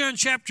 1 John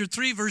chapter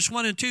 3, verse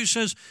 1 and 2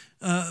 says,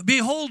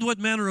 behold what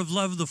manner of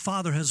love the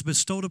Father has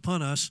bestowed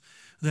upon us,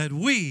 that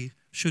we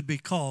should be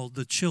called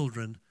the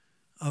children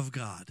of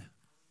God.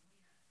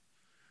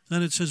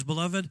 Then it says,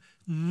 beloved,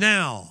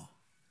 now,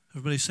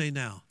 everybody say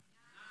now.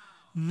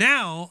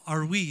 Now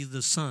are we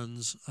the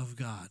sons of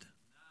God.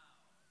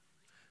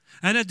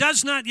 And it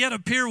does not yet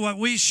appear what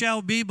we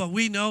shall be, but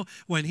we know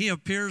when He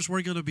appears,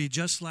 we're going to be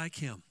just like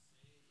Him.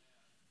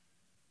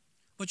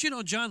 But you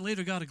know, John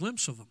later got a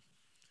glimpse of Him.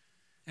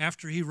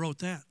 After he wrote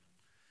that,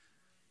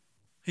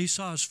 he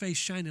saw His face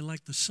shining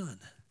like the sun,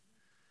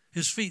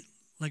 His feet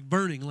like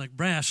burning like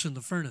brass in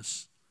the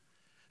furnace,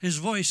 His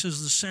voice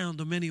as the sound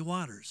of many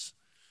waters,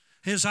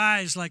 His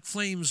eyes like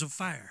flames of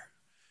fire.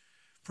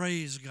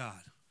 Praise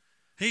God.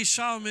 He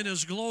saw Him in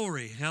His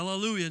glory.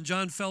 Hallelujah. And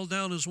John fell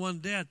down as one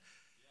dead.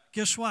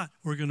 Guess what?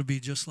 We're going to be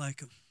just like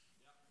Him.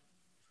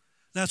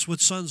 That's what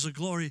sons of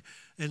glory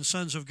and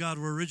sons of God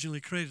were originally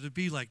created to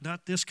be like,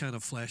 not this kind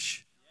of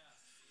flesh.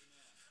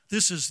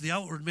 This is the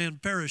outward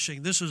man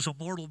perishing. This is a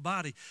mortal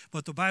body.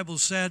 But the Bible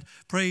said,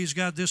 praise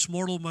God, this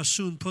mortal must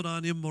soon put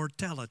on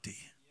immortality.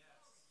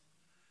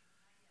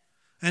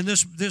 And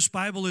this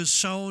Bible is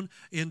sown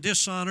in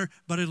dishonor,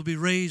 but it'll be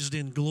raised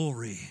in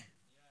glory.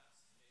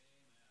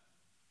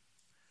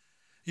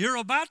 You're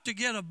about to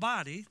get a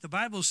body. The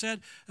Bible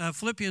said,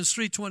 Philippians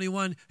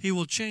 3:21, He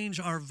will change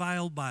our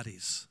vile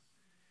bodies,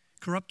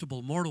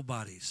 corruptible, mortal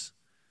bodies,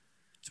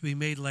 to be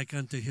made like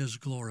unto His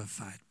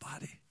glorified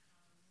body.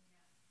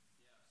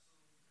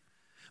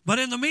 But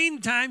in the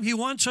meantime, He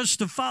wants us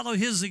to follow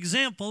His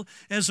example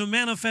as a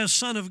manifest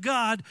Son of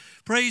God,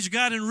 praise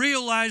God, and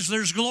realize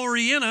there's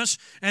glory in us.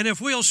 And if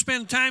we'll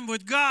spend time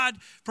with God,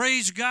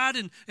 praise God,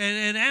 and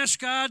ask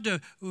God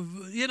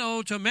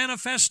to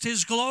manifest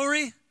His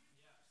glory.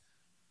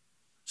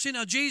 See,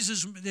 now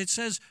Jesus, it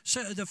says,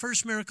 the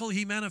first miracle,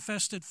 He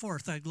manifested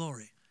forth that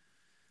glory.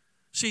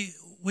 See,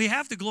 we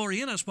have the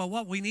glory in us, but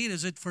what we need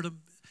is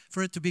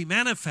for it to be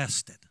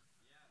manifested.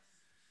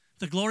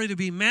 The glory to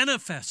be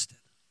manifested.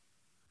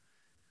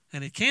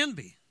 And it can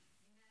be.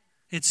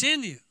 It's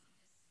in you.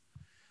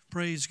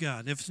 Praise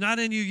God. If it's not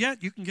in you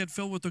yet, you can get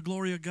filled with the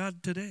glory of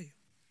God today.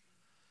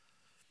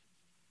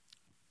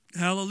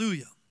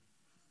 Hallelujah.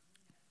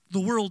 The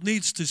world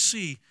needs to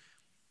see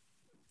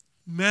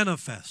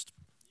manifest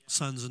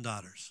sons and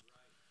daughters.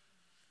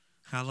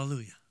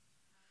 Hallelujah.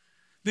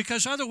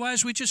 Because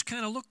otherwise we just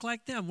kind of look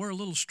like them. We're a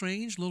little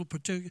strange, a little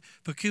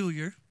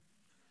peculiar.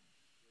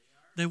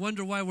 They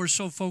wonder why we're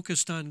so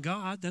focused on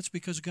God. That's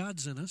because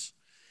God's in us.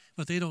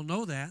 But they don't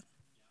know that.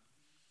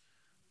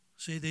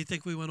 See, they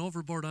think we went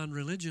overboard on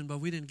religion, but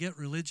we didn't get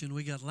religion,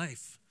 we got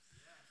life.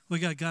 We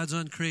got God's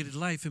uncreated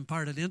life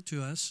imparted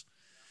into us,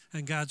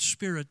 and God's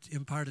Spirit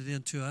imparted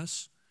into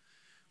us.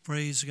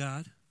 Praise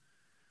God.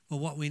 But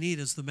what we need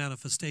is the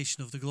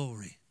manifestation of the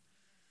glory.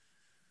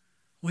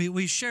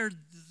 We shared,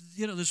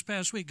 this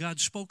past week,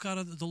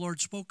 the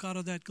Lord spoke out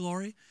of that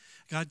glory.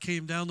 God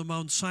came down to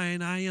Mount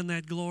Sinai in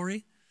that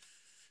glory.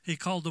 He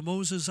called to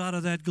Moses out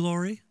of that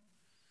glory.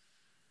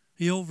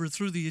 He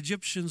overthrew the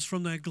Egyptians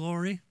from that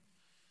glory.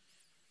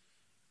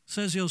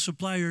 Says He'll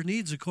supply your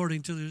needs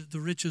according to the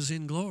riches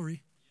in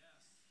glory.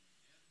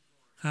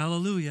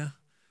 Hallelujah.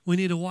 We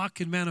need to walk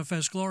in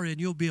manifest glory,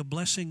 and you'll be a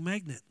blessing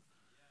magnet.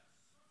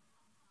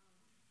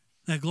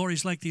 That glory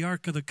is like the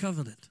Ark of the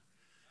Covenant.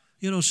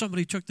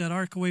 Somebody took that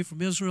ark away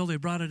from Israel. They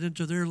brought it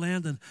into their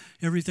land, and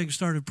everything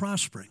started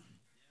prospering.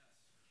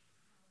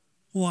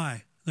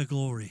 Why? The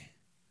glory.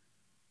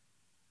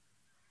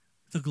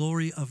 The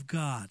glory of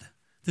God.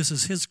 This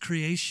is His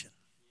creation.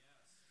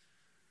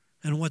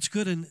 And what's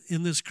good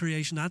in this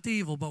creation, not the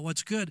evil, but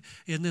what's good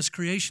in this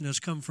creation has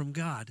come from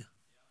God.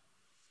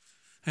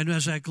 And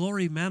as that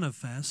glory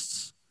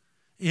manifests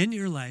in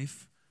your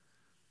life,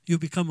 you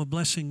become a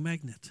blessing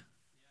magnet.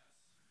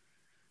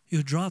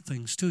 You draw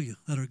things to you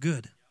that are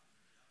good.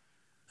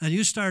 And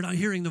you start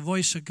hearing the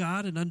voice of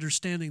God and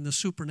understanding the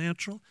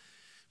supernatural.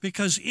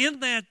 Because in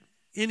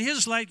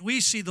His light, we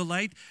see the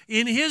light.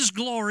 In His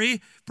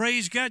glory,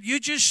 praise God, you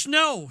just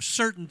know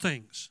certain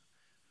things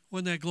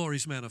when that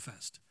glory's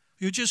manifest.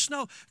 You just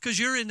know because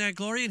you're in that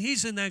glory and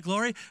He's in that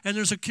glory, and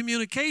there's a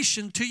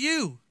communication to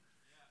you,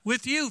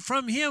 with you,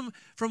 from Him,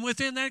 from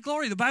within that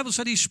glory. The Bible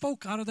said He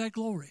spoke out of that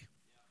glory.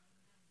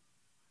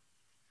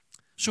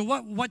 So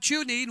what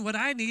you need, what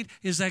I need,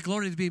 is that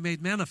glory to be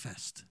made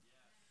manifest.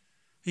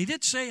 He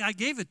did say, I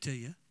gave it to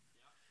you.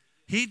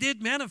 He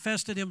did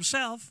manifest it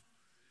Himself.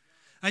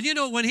 And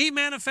when He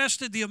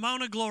manifested the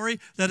amount of glory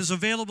that is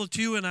available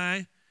to you and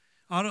I,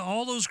 Out of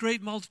all those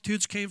great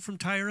multitudes came from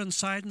Tyre and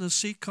Sidon, the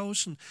sea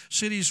coast, and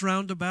cities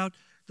round about.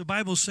 The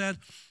Bible said,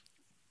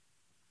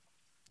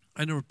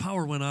 and their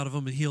power went out of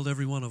them and healed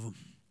every one of them.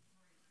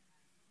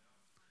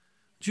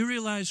 Do you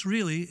realize,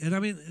 really, and I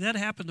mean, that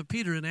happened to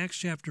Peter in Acts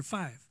chapter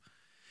 5.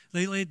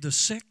 They laid the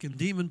sick and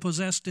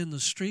demon-possessed in the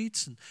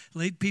streets and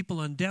laid people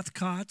on death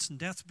cots and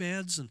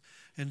deathbeds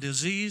and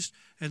diseased.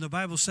 And the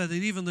Bible said that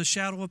even the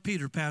shadow of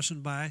Peter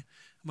passing by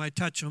might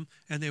touch them,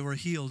 and they were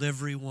healed,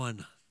 every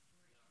one.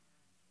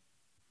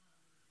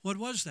 What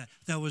was that?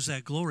 That was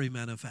that glory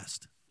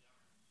manifest.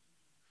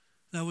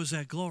 That was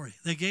that glory.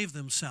 They gave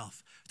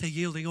themselves to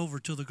yielding over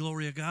to the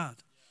glory of God.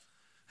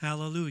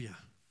 Hallelujah.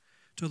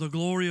 To the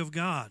glory of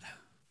God.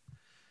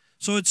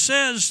 So it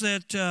says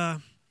that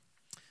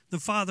the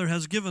Father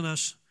has given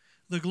us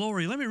the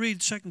glory. Let me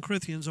read 2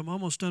 Corinthians. I'm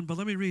almost done, but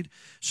let me read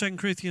 2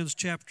 Corinthians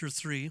chapter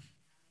 3,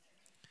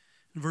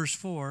 verse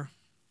 4.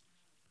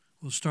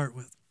 We'll start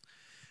with.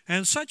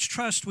 And such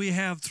trust we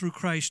have through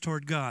Christ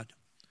toward God.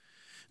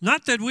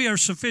 Not that we are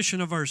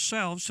sufficient of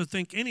ourselves to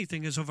think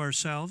anything is of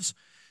ourselves,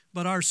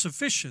 but our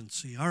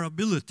sufficiency, our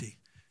ability,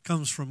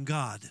 comes from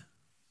God,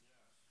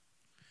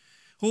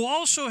 who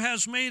also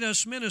has made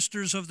us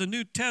ministers of the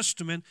New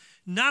Testament,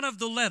 not of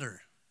the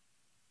letter,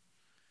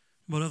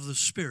 but of the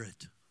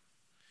Spirit.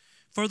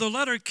 For the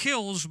letter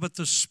kills, but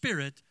the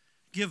Spirit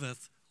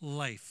giveth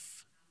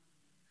life.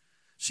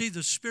 See,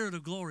 the Spirit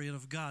of glory and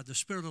of God, the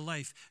Spirit of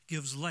life,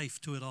 gives life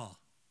to it all.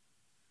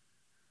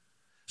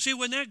 See,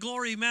 when that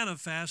glory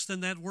manifests, then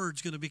that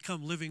word's going to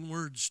become living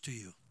words to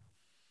you.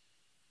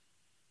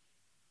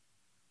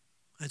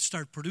 And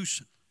start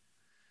producing.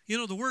 You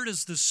know, the word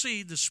is the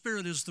seed, the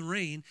Spirit is the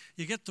rain.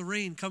 You get the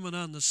rain coming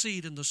on the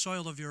seed in the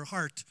soil of your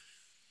heart.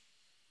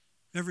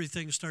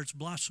 Everything starts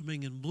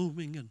blossoming and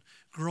blooming and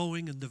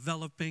growing and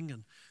developing,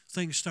 and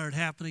things start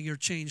happening. You're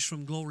changed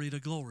from glory to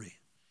glory.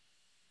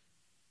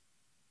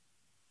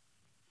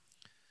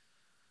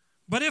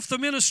 But if the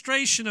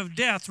ministration of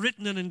death,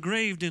 written and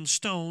engraved in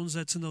stones,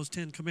 that's in those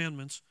 10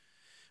 commandments,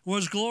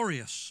 was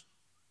glorious,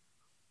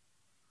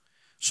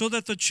 so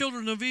that the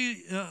children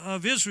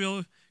of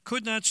Israel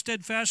could not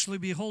steadfastly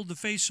behold the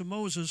face of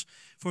Moses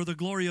for the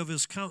glory of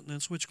his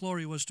countenance, which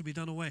glory was to be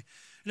done away.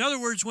 In other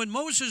words, when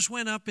Moses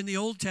went up in the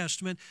Old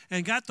Testament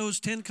and got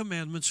those 10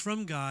 commandments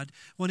from God,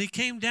 when he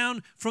came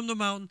down from the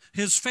mountain,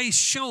 his face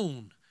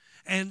shone,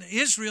 and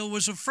Israel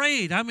was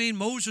afraid. I mean,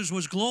 Moses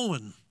was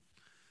glowing.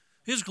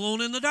 He was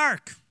glowing in the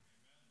dark.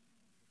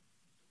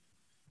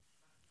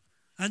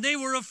 And they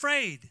were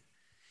afraid.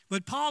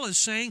 But Paul is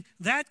saying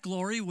that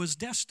glory was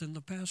destined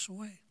to pass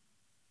away.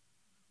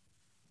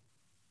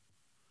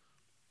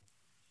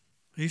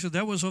 He said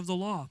that was of the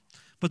law.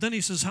 But then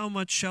he says, how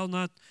much shall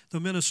not the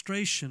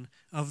ministration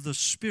of the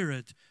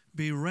Spirit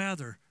be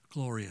rather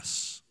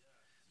glorious,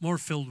 more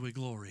filled with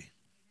glory?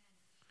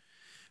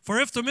 For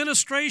if the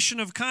ministration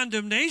of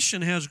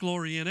condemnation has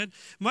glory in it,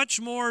 much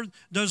more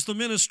does the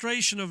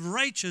ministration of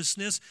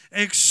righteousness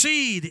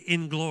exceed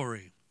in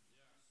glory.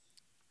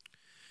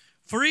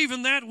 For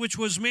even that which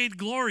was made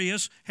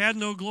glorious had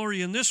no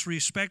glory in this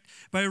respect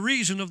by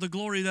reason of the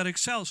glory that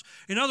excels.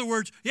 In other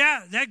words,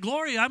 yeah, that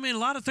glory, I mean, a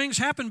lot of things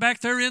happen back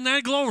there in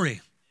that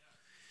glory.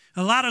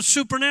 A lot of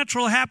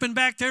supernatural happened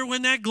back there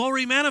when that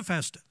glory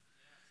manifested.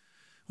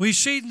 We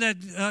see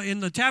that in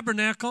the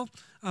tabernacle,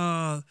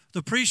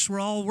 the priests were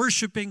all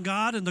worshiping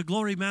God, and the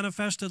glory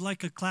manifested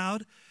like a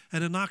cloud,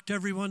 and it knocked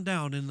everyone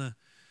down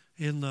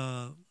in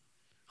the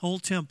whole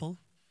temple.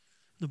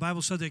 The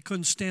Bible said they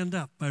couldn't stand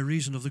up by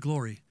reason of the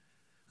glory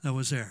that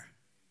was there.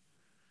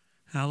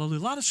 Hallelujah.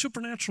 A lot of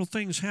supernatural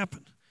things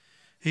happened.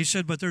 He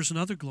said, but there's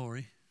another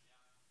glory,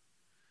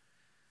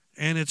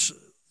 and it's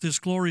this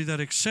glory that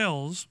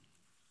excels.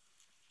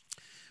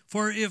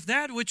 For if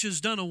that which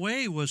is done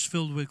away was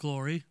filled with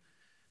glory,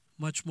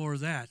 much more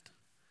that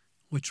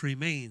which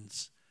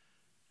remains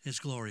is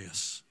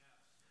glorious.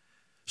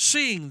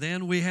 Seeing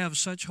then we have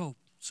such hope,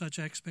 such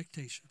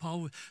expectation.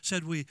 Paul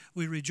said we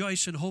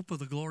rejoice in hope of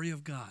the glory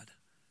of God.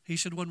 He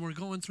said when we're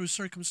going through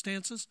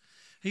circumstances,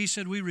 he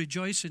said we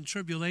rejoice in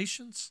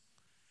tribulations,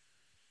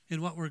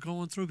 in what we're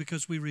going through,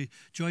 because we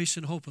rejoice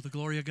in hope of the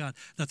glory of God,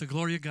 that the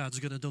glory of God is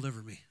going to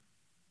deliver me.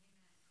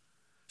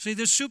 See,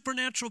 this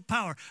supernatural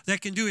power that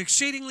can do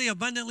exceedingly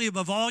abundantly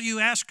above all you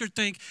ask or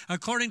think,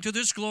 according to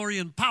this glory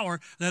and power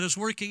that is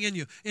working in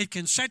you. It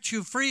can set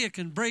you free. It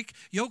can break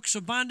yokes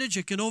of bondage.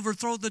 It can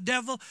overthrow the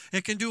devil.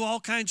 It can do all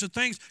kinds of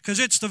things because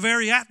it's the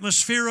very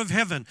atmosphere of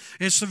heaven.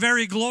 It's the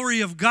very glory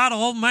of God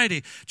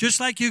Almighty. Just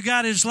like you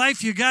got His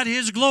life, you got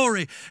His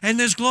glory. And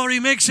this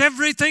glory makes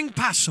everything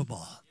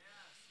possible.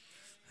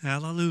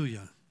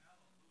 Hallelujah.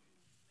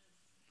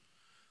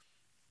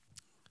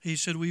 He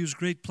said we use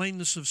great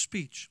plainness of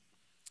speech.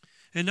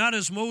 And not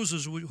as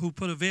Moses, who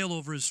put a veil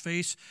over his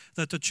face,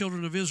 that the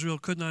children of Israel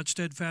could not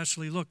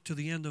steadfastly look to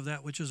the end of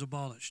that which is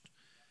abolished,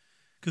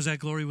 because that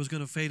glory was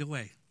going to fade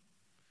away.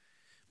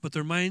 But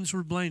their minds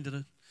were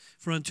blinded,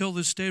 for until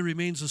this day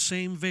remains the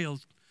same veil,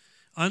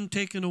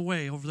 untaken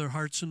away over their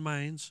hearts and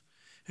minds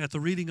at the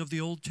reading of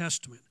the Old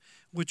Testament,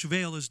 which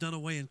veil is done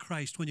away in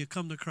Christ. When you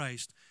come to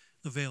Christ,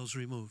 the veil is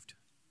removed.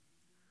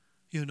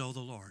 you know the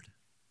Lord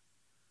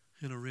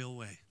in a real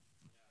way.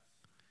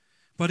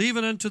 But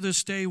even unto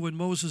this day, when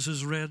Moses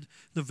is read,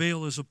 the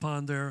veil is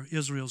upon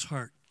Israel's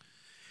heart.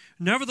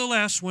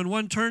 Nevertheless, when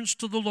one turns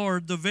to the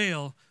Lord, the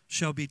veil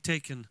shall be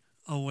taken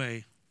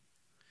away.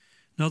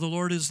 Now the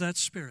Lord is that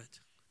Spirit.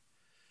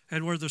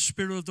 And where the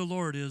Spirit of the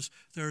Lord is,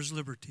 there is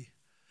liberty.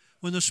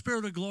 When the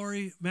Spirit of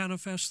glory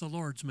manifests, the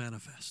Lord's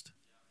manifest.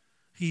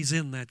 He's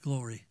in that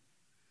glory.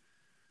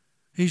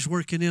 He's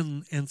working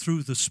in and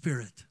through the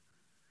Spirit.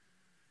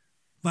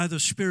 By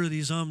the Spirit,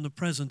 He's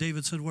omnipresent.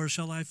 David said, where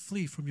shall I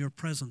flee from your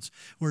presence?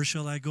 Where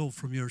shall I go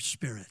from your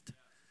Spirit?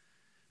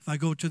 If I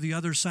go to the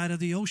other side of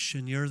the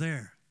ocean, you're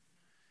there.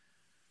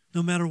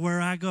 No matter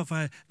where I go, if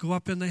I go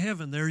up into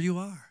heaven, there you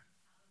are.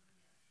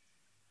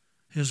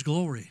 His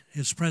glory,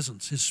 His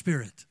presence, His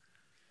Spirit.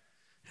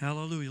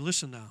 Hallelujah.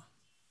 Listen now.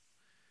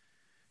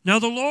 Now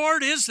the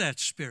Lord is that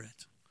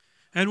Spirit.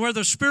 And where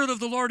the Spirit of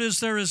the Lord is,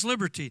 there is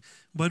liberty.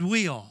 But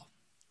we all,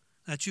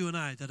 that's you and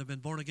I that have been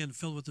born again,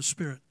 filled with the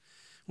Spirit,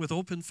 with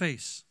open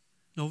face,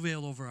 no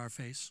veil over our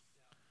face,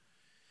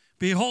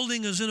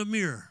 beholding as in a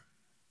mirror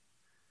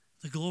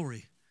the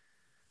glory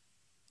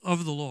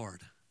of the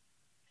Lord.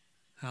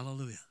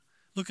 Hallelujah.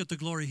 Look at the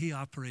glory He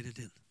operated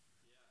in.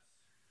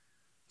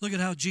 Look at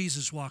how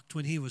Jesus walked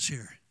when He was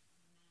here.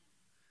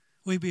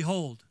 We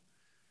behold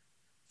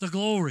the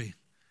glory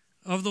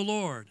of the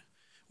Lord.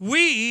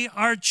 We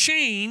are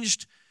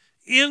changed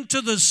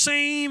into the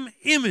same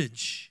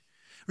image.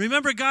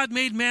 Remember, God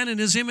made man in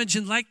His image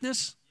and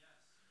likeness?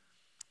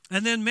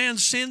 And then man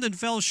sinned and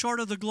fell short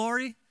of the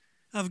glory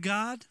of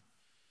God.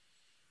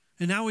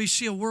 And now we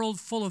see a world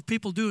full of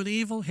people doing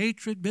evil,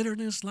 hatred,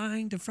 bitterness,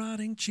 lying,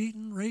 defrauding,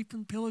 cheating,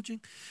 raping,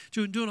 pillaging,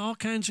 doing all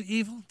kinds of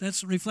evil.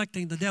 That's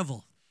reflecting the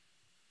devil.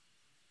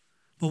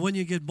 But when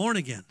you get born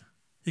again,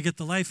 you get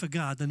the life of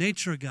God, the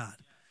nature of God,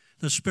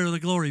 the Spirit of the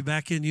glory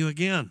back in you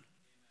again.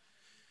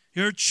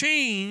 You're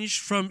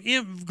changed from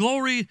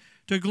glory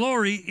to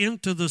glory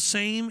into the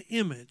same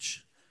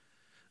image,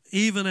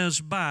 even as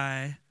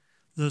by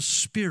the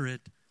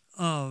Spirit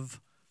of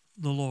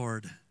the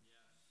Lord.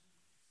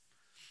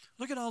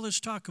 Look at all this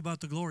talk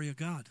about the glory of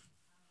God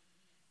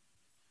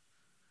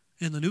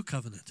in the new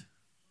covenant.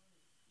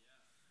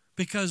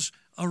 Because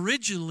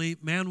originally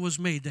man was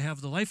made to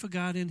have the life of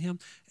God in him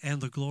and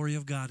the glory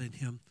of God in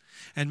him.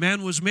 And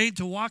man was made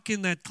to walk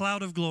in that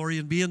cloud of glory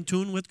and be in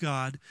tune with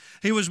God.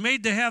 He was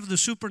made to have the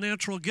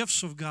supernatural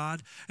gifts of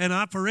God and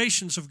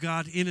operations of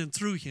God in and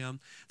through him.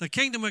 The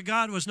kingdom of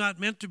God was not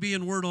meant to be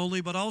in word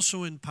only, but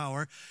also in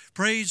power.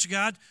 Praise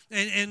God.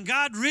 And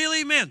God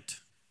really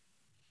meant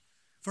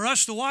for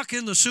us to walk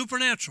in the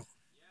supernatural.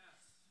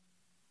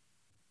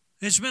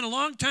 It's been a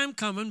long time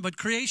coming, but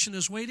creation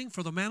is waiting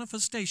for the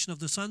manifestation of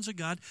the sons of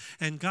God.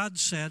 And God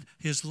said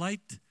His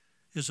light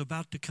is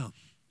about to come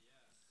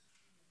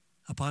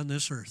upon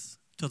this earth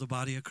to the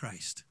body of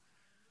Christ.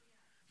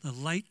 The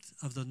light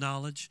of the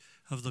knowledge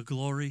of the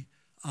glory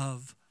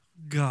of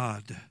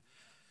God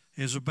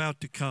is about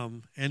to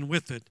come, and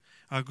with it,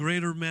 a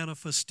greater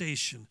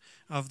manifestation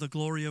of the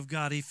glory of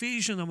God. I'm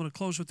going to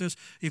close with this,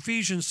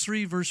 Ephesians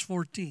 3, verse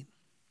 14.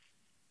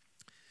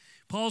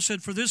 Paul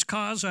said, for this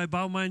cause I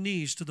bow my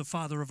knees to the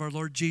Father of our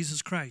Lord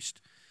Jesus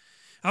Christ,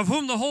 of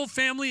whom the whole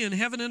family in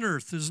heaven and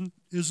earth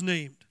is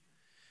named,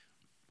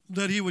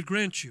 that He would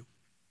grant you,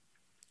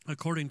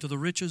 according to the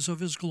riches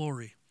of His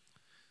glory,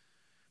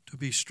 to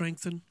be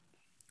strengthened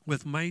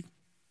with might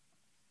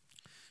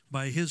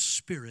by His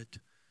Spirit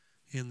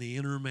in the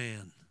inner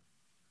man.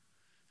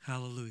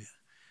 Hallelujah.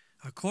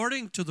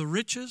 According to the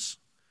riches,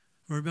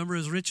 remember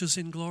His riches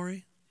in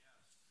glory?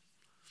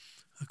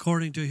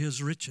 According to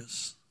His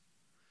riches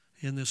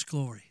in this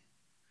glory,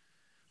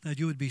 that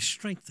you would be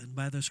strengthened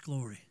by this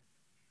glory.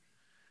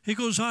 He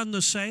goes on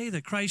to say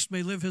that Christ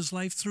may live His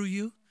life through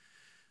you,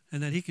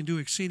 and that He can do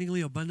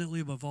exceedingly abundantly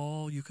above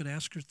all you could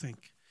ask or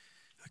think,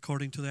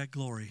 according to that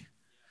glory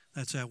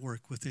that's at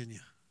work within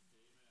you.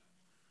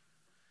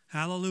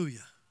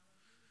 Hallelujah.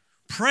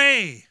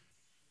 Pray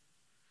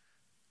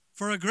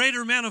for a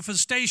greater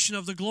manifestation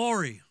of the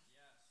glory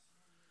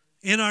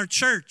in our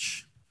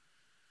church.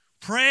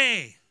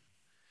 Pray.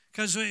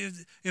 Because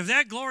if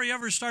that glory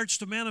ever starts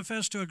to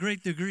manifest to a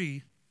great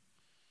degree,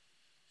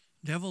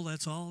 devil,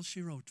 that's all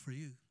she wrote for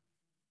you.